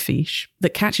microfiche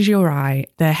that catches your eye.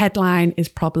 The headline is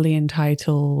probably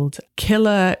entitled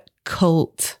Killer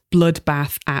Cult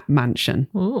Bloodbath at Mansion.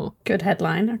 Ooh, good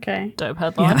headline. Okay. Dope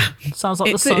headline. Yeah. Sounds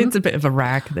like it's a bit of a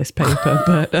rag, this paper,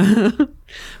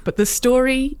 but the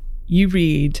story you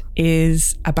read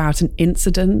is about an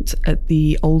incident at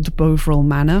the old Bovril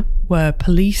Manor where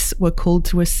police were called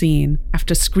to a scene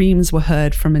after screams were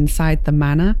heard from inside the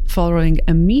manor following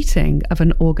a meeting of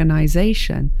an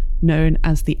organisation known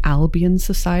as the Albion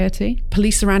Society.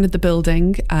 Police surrounded the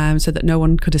building so that no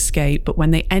one could escape, but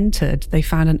when they entered, they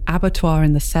found an abattoir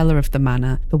in the cellar of the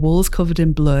manor, the walls covered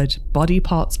in blood, body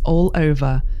parts all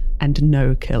over, and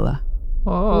no killer.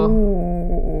 Oh.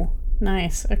 Ooh,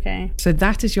 nice. Okay. So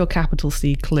that is your capital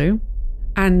C clue.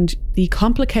 And the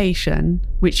complication,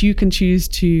 which you can choose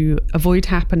to avoid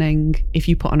happening if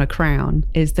you put on a crown,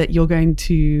 is that you're going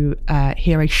to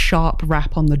hear a sharp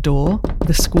rap on the door,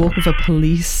 the squawk of a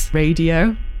police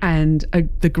radio, and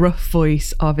the gruff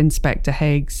voice of Inspector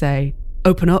Haig say,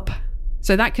 "Open up."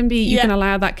 So that can be, you can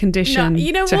allow that condition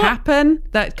to happen,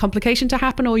 that complication to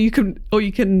happen, or you can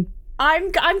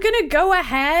I'm gonna go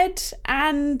ahead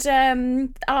and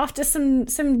after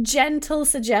some gentle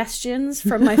suggestions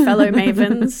from my fellow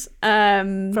mavens,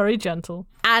 very gentle,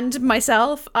 and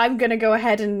myself, I'm gonna go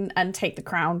ahead and take the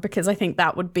crown because I think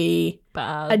that would be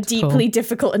a deeply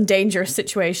difficult and dangerous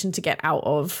situation to get out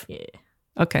of. Yeah.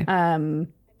 Okay.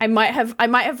 I might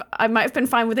have been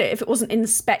fine with it if it wasn't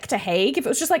Inspector Haig. If it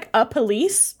was just like a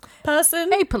police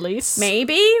person, a police,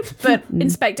 maybe. But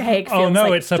Inspector Haig feels oh no,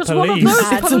 like it's a just police. one of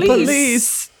those It's a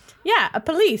police. Yeah, a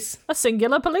police, a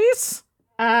singular police.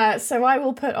 So I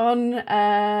will put on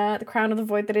the Crown of the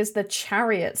Void that is the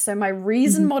Chariot. So my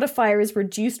reason modifier is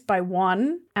reduced by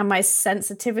 1, and my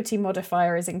sensitivity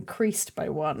modifier is increased by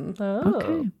 1. Oh.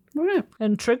 Okay. All right.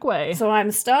 In Trigway. So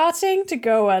I'm starting to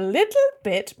go a little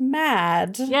bit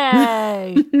mad.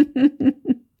 Yay.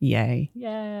 Yay.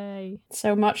 Yay.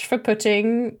 So much for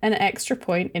putting an extra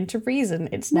point into reason.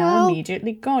 It's now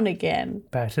immediately gone again.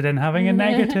 Better than having a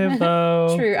negative,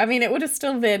 though. True. I mean, it would have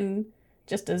still been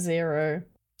just a 0.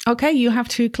 Okay, you have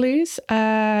 2 clues.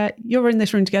 You're in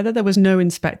this room together. There was no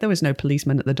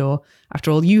policeman at the door.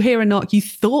 After all, you hear a knock. You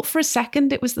thought for a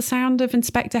second it was the sound of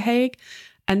Inspector Haig,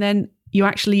 and then you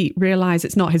actually realise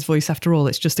it's not his voice after all.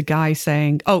 It's just a guy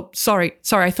saying, "Oh, sorry,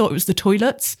 I thought it was the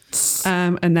toilets."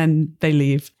 And then they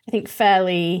leave. I think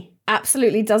Fairly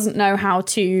absolutely doesn't know how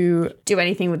to do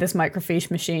anything with this microfiche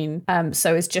machine,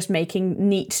 so is just making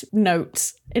neat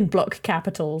notes in block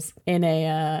capitals in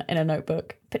a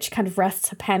notebook. But she kind of rests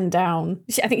her pen down.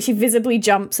 I think she visibly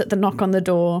jumps at the knock on the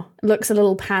door, looks a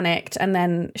little panicked, and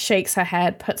then shakes her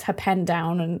head, puts her pen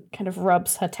down, and kind of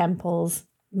rubs her temples.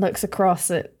 Looks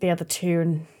across at the other 2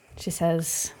 and she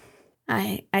says,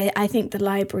 I think the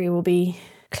library will be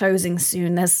closing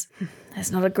soon. There's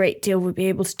not a great deal we'll be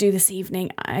able to do this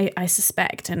evening, I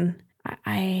suspect, and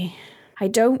I I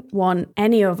don't want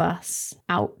any of us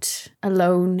out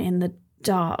alone in the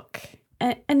dark.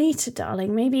 Anita,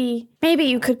 darling, maybe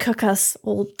you could cook us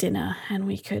all dinner and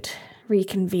we could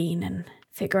reconvene and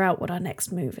figure out what our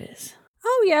next move is.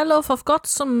 Oh yeah, love. I've got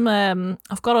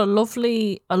a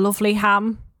lovely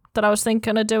ham that I was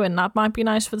thinking of doing. That might be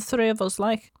nice for the three of us.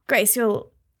 Like, Grace,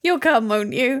 you'll come,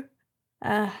 won't you?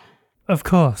 Of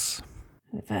course.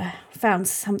 We've found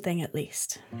something at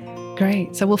least.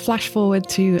 Great. So we'll flash forward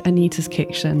to Anita's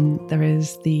kitchen. There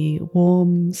is the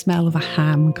warm smell of a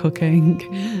ham cooking.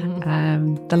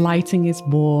 The lighting is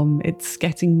warm. It's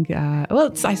getting,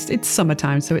 it's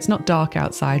summertime, so it's not dark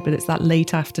outside, but it's that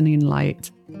late afternoon light.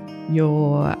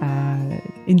 You're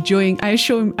enjoying, I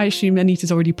assume Anita's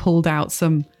already pulled out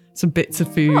some bits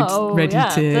of food ready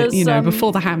to,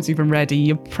 before the ham's even ready,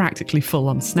 you're practically full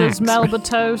on snacks. There's Melba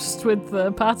toast with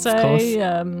the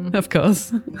pate. Of course.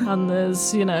 And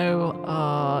there's,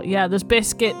 there's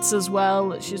biscuits as well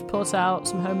that she's put out,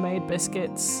 some homemade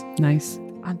biscuits. Nice.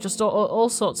 And just all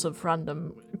sorts of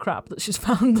random crap that she's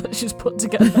found that she's put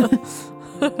together.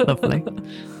 Lovely.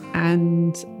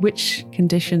 And which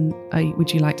condition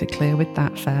would you like to clear with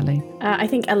that, Fairly? I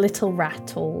think a little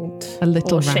rattled.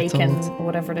 Or shaken, or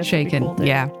whatever it is. Shaken,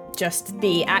 yeah. Just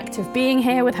the act of being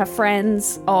here with her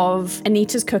friends, of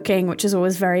Anita's cooking, which is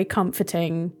always very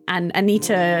comforting. And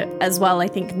Anita, as well, I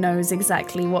think knows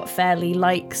exactly what Fairly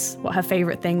likes, what her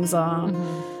favourite things are,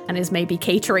 and is maybe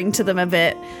catering to them a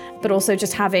bit. But also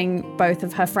just having both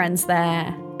of her friends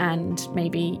there and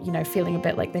maybe, feeling a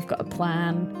bit like they've got a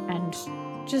plan and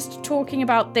just talking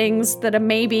about things that are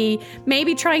maybe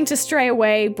trying to stray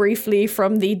away briefly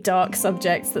from the dark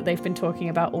subjects that they've been talking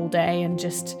about all day, and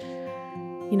just,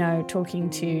 talking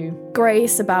to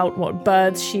Grace about what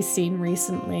birds she's seen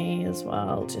recently as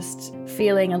well. Just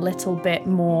feeling a little bit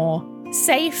more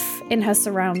safe in her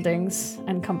surroundings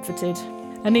and comforted.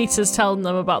 Anita's telling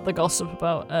them about the gossip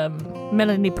about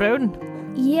Melanie Brown.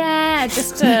 Yeah,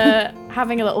 just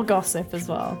having a little gossip as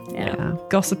well. Yeah.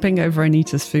 Gossiping over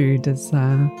Anita's food is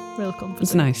real comforting.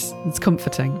 It's nice. It's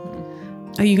comforting.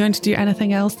 Are you going to do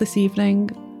anything else this evening?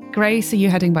 Grace, are you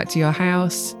heading back to your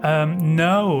house?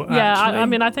 No. Yeah,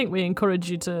 actually. I think we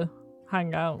encourage you to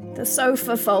hang out. The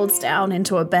sofa folds down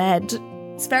into a bed.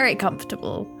 It's very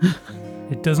comfortable.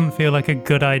 It doesn't feel like a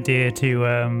good idea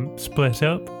to split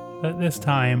up at this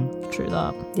time. True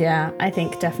that. Yeah, I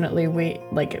think definitely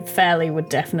Fairly would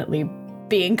definitely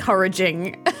be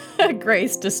encouraging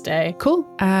Grace to stay. Cool.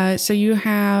 So you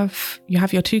have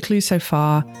your 2 clues so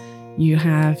far. You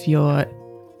have your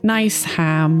nice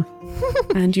ham,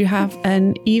 and you have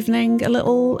an evening, a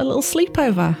little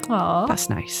sleepover. Aww. That's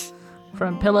nice.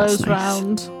 Throwing pillows That's nice.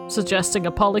 round, suggesting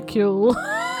a polycule.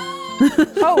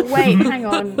 Oh wait, hang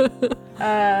on.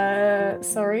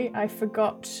 Sorry, I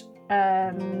forgot.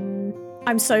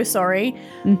 I'm so sorry.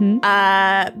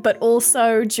 But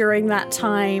also during that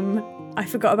time, I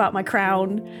forgot about my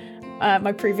crown,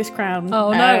 my previous crown.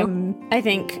 Oh no. I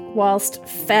think whilst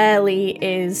Fairly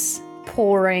is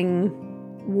pouring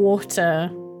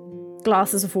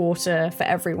glasses of water for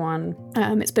everyone,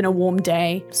 it's been a warm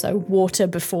day, so water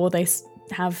before they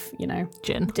have,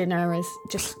 dinner is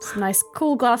just some nice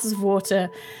cool glasses of water.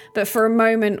 But for a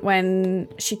moment when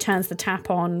she turns the tap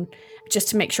on, just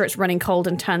to make sure it's running cold,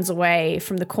 and turns away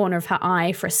from the corner of her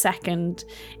eye for a second,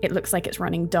 it looks like it's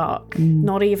running dark.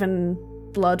 Not even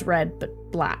blood red, but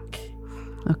black.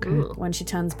 Okay. When she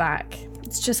turns back,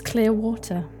 it's just clear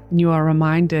water. You are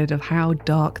reminded of how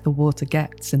dark the water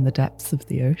gets in the depths of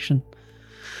the ocean.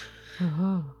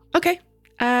 Okay.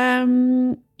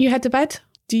 You head to bed.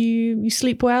 Do you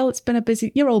sleep well? It's been a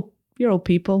busy... You're all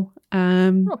people.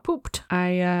 Not pooped.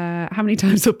 How many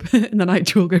times up in the night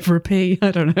do you all go for a pee?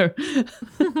 I don't know.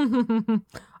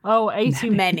 Oh, 80 It's a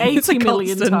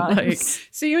million constant, times.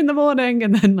 See you in the morning,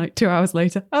 and then 2 hours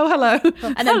later, oh, hello.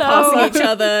 And then passing each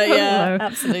other. Yeah, Hello.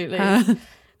 absolutely.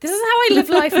 This is how I live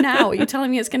life now. Are you telling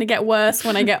me it's going to get worse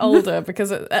when I get older?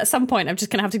 Because at some point I'm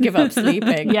just going to have to give up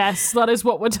sleeping. Yes, that is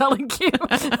what we're telling you.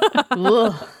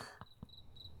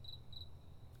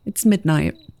 It's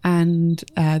midnight, and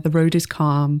the road is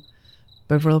calm.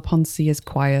 Bovril upon Sea is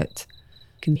quiet.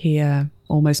 You can hear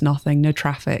almost nothing, no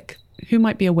traffic. Who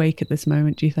might be awake at this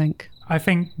moment, do you think? I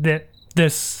think that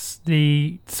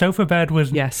the sofa bed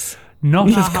was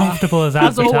not as comfortable as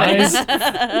advertised.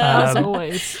 As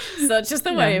always. So it's just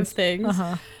the way of things.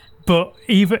 But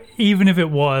even if it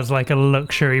was like a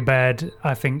luxury bed,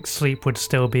 I think sleep would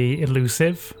still be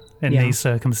elusive in these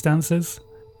circumstances.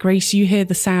 Grace, you hear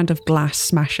the sound of glass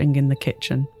smashing in the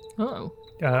kitchen. Oh.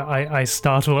 I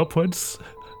startle upwards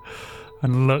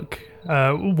and look.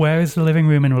 Where is the living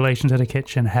room in relation to the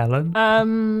kitchen, Helen?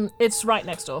 It's right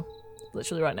next door.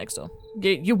 literally right next door.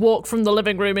 You walk from the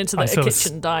living room into a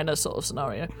kitchen diner sort of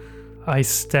scenario. I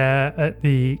stare at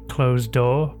the closed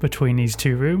door between these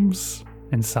two rooms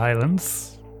in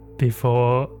silence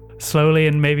before slowly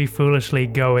and maybe foolishly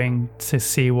going to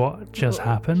see what just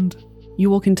happened. You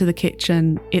walk into the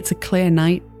kitchen. It's a clear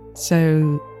night,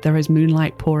 so there is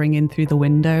moonlight pouring in through the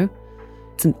window.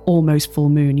 It's an almost full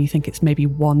moon. You think it's maybe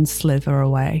one sliver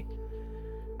away.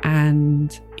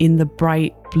 And in the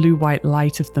bright blue-white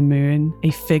light of the moon, a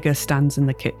figure stands in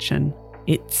the kitchen.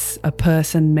 It's a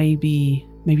person maybe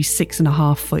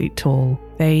 6.5 feet tall.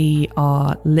 They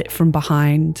are lit from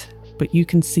behind, but you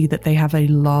can see that they have a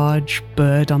large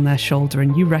bird on their shoulder,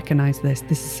 and you recognize this.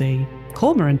 This is a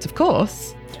cormorant, of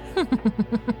course.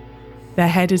 Their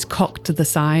head is cocked to the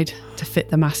side to fit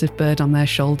the massive bird on their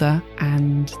shoulder,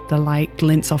 and the light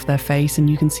glints off their face, and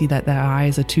you can see that their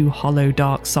eyes are two hollow,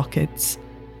 dark sockets.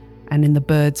 And in the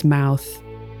bird's mouth,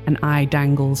 an eye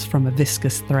dangles from a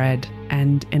viscous thread,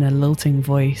 and in a lilting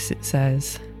voice it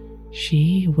says,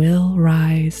 "She will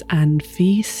rise and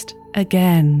feast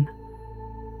again."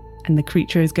 And the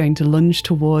creature is going to lunge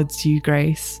towards you,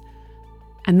 Grace.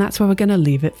 And that's where we're going to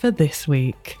leave it for this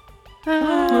week.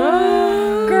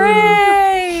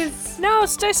 Grace! No,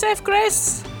 stay safe,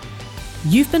 Grace.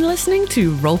 You've been listening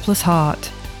to Roll Plus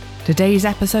Heart. Today's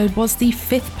episode was the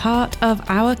 5th part of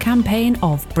our campaign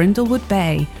of Brindlewood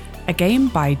Bay, a game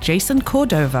by Jason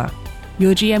Cordova.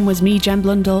 Your GM was me, Jen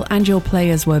Blundell, and your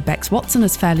players were Bex Watson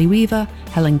as Fairly Weaver,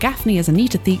 Helen Gaffney as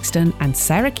Anita Theakston, and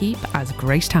Sarah Keep as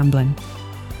Grace Tamblin.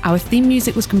 Our theme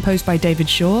music was composed by David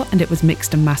Shaw, and it was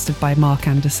mixed and mastered by Mark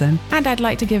Anderson. And I'd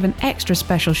like to give an extra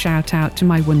special shout out to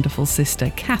my wonderful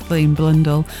sister, Kathleen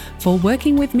Blundell, for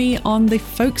working with me on the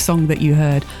folk song that you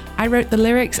heard. I wrote the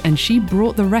lyrics and she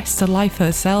brought the rest to life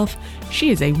herself. She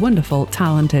is a wonderful,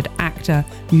 talented actor,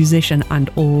 musician,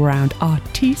 and all-round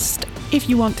artiste. If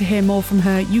you want to hear more from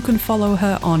her, you can follow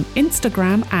her on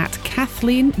Instagram at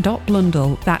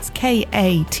kathleen.blundell. That's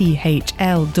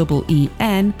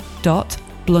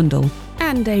KATHLEEN.Blundell.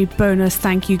 And a bonus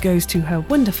thank you goes to her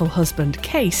wonderful husband,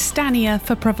 Kay Stanier,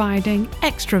 for providing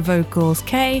extra vocals.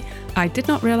 Kay, I did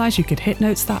not realise you could hit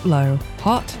notes that low.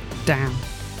 Hot damn.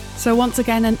 So once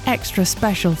again, an extra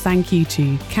special thank you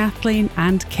to Kathleen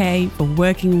and Kay for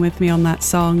working with me on that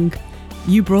song.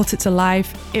 You brought it to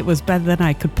life. It was better than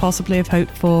I could possibly have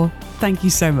hoped for. Thank you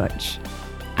so much.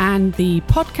 And the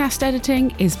podcast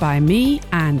editing is by me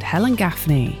and Helen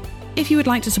Gaffney. If you would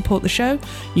like to support the show,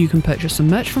 you can purchase some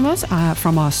merch from us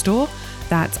from our store.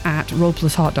 That's at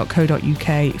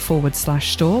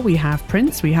rollplusheart.co.uk/store. We have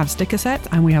prints, we have sticker sets,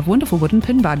 and we have wonderful wooden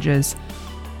pin badges.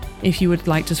 If you would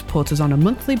like to support us on a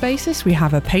monthly basis, we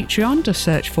have a Patreon. Just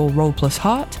search for Roll Plus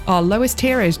Heart. Our lowest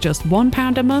tier is just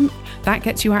 £1 a month. That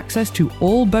gets you access to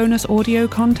all bonus audio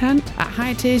content. At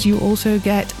higher tiers, you also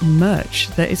get merch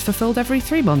that is fulfilled every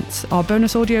 3 months. Our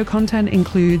bonus audio content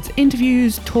includes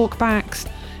interviews, talkbacks,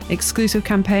 exclusive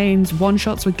campaigns,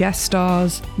 one-shots with guest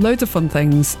stars, loads of fun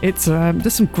things. It's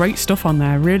there's some great stuff on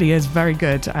there, really is very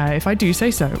good. If I do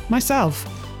say so myself,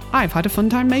 I've had a fun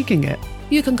time making it.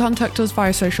 You can contact us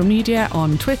via social media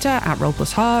on Twitter at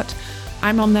RollPlusHeart.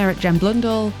 I'm on there at Jen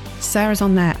Blundell, Sarah's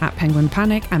on there at Penguin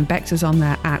Panic, and Bex is on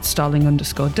there at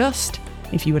Starling_Dust.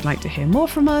 If you would like to hear more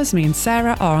from us, me and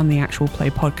Sarah are on the actual play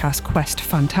podcast Quest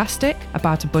Fantastic,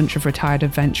 about a bunch of retired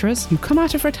adventurers who come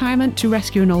out of retirement to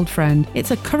rescue an old friend. It's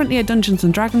currently a Dungeons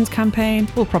 & Dragons campaign.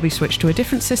 We'll probably switch to a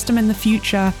different system in the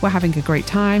future. We're having a great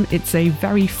time. It's a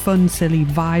very fun, silly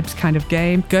vibes kind of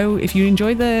game. Go, if you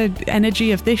enjoy the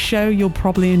energy of this show, you'll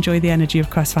probably enjoy the energy of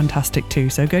Quest Fantastic too,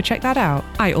 so go check that out.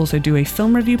 I also do a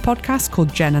film review podcast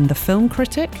called Jen and the Film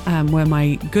Critic, where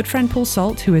my good friend Paul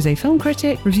Salt, who is a film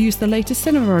critic, reviews the latest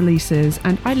cinema releases,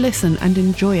 and I listen and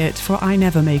enjoy it, for I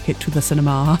never make it to the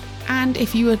cinema. And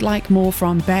if you would like more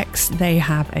from Bex, they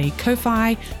have a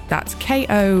Ko-Fi. That's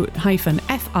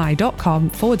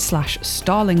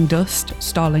ko-fi.com/starlingdust.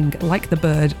 Starling like the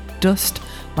bird, dust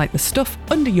like the stuff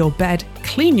under your bed,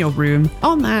 clean your room.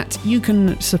 On that, you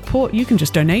can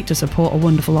just donate to support a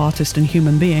wonderful artist and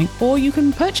human being, or you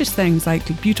can purchase things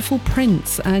like beautiful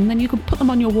prints, and then you can put them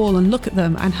on your wall and look at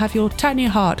them and have your tiny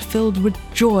heart filled with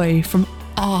joy from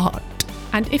art.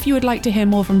 And if you would like to hear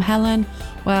more from Helen,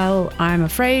 well, I'm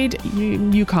afraid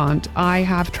you can't. I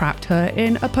have trapped her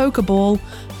in a Pokeball.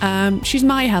 She's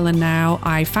my Helen now.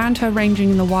 I found her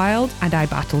ranging in the wild, and I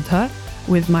battled her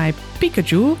with my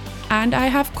Pikachu, and I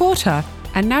have caught her.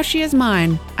 And now she is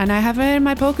mine, and I have her in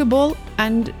my Pokeball,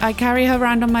 and I carry her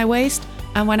around on my waist,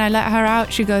 and when I let her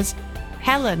out, she goes,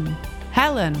 "Helen,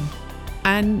 Helen."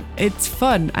 And it's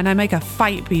fun, and I make her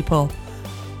fight people.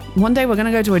 One day we're going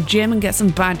to go to a gym and get some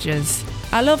badges.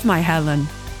 I love my Helen.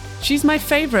 She's my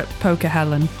favourite Poker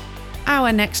Helen.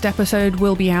 Our next episode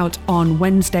will be out on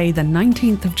Wednesday, the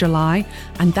 19th of July,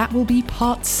 and that will be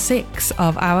part 6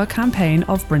 of our campaign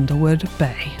of Brindlewood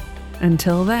Bay.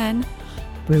 Until then,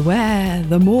 beware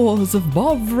the moors of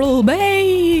Bovril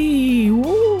Bay!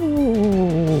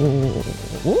 Ooh.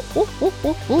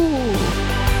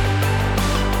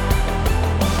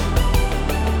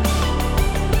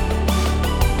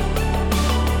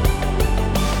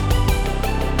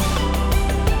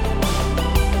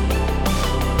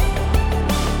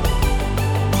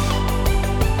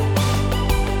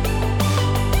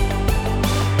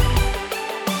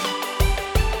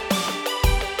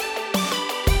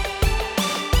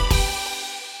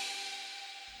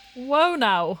 Whoa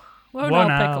now,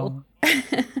 Pickle.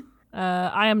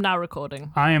 I am now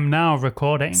recording. I am now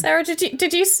recording. Sarah,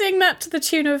 did you sing that to the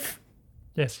tune of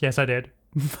Yes, I did.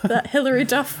 that Hilary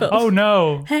Duff film? Oh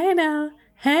no. Hey now,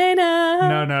 hey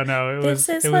now. No. It This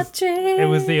was is what dreams it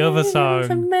was the other song.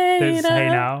 are made This Hey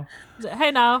of. Now.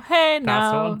 Hey now,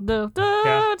 That's the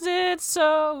one. it's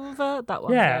over. That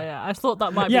one. Yeah. Yeah. I thought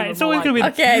that might be. Yeah, it's always gonna be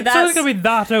Okay, it's always gonna be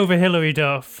that over Hillary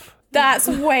Duff. That's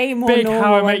way more Big normal.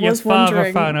 How I Met Your was Father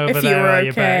wondering fan over if you there, were are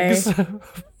you, okay.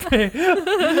 Begs?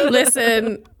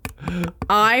 Listen,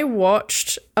 I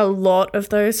watched a lot of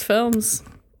those films.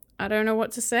 I don't know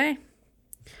what to say.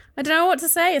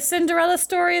 A Cinderella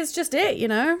story is just it, you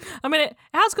know? I mean, it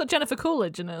has got Jennifer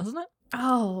Coolidge in it, hasn't it?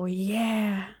 Oh,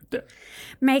 yeah.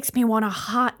 Makes me want a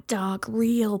hot dog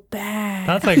real bad.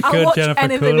 That's a I'll good watch Jennifer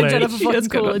anything with Jennifer Coolidge. fucking That's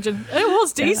good. Coolidge. And it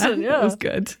was decent, yeah. It was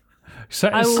good.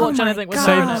 I will watch my anything with God.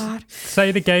 her in it.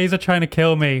 Say the gays are trying to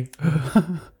kill me.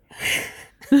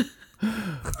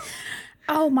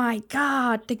 Oh my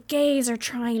God, the gays are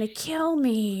trying to kill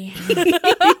me.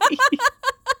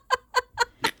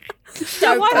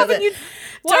 Why haven't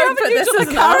you done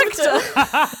a character?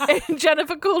 character in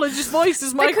Jennifer Coolidge's voice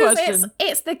is my Because question.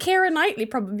 it's the Keira Knightley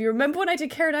problem. You remember when I did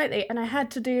Keira Knightley and I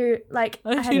had to do like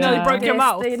I had You nearly to do broke your this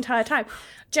mouth. the entire time.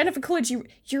 Jennifer Coolidge, you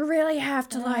really have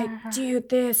to like do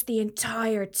this the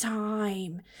entire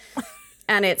time,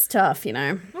 and it's tough, you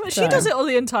know. Well, she does it all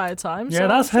the entire time. Yeah, so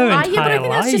that's her Yeah, entire but I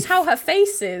think that's just life. how her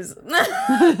face is.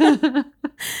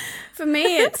 For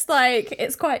me, it's like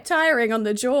it's quite tiring on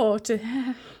the jaw to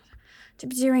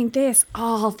be doing this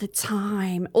all the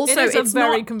time. Also, It is it's a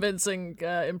very not. convincing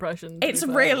impression. to It's be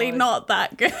fair, really like- not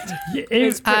that good.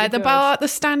 It's The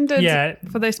standard Yeah.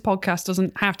 for this podcast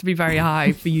doesn't have to be very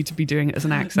high for you to be doing it as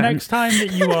an accent. next time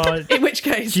that you are In which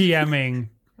case, GMing.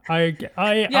 I do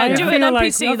feel an like,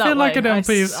 NPC I that feel like way. an I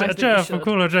NPC. think you Jeff, should. a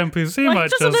cooler NPC Like, might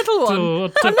just a little one.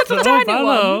 a little tiny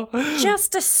hello.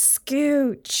 Just a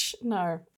scooch. No.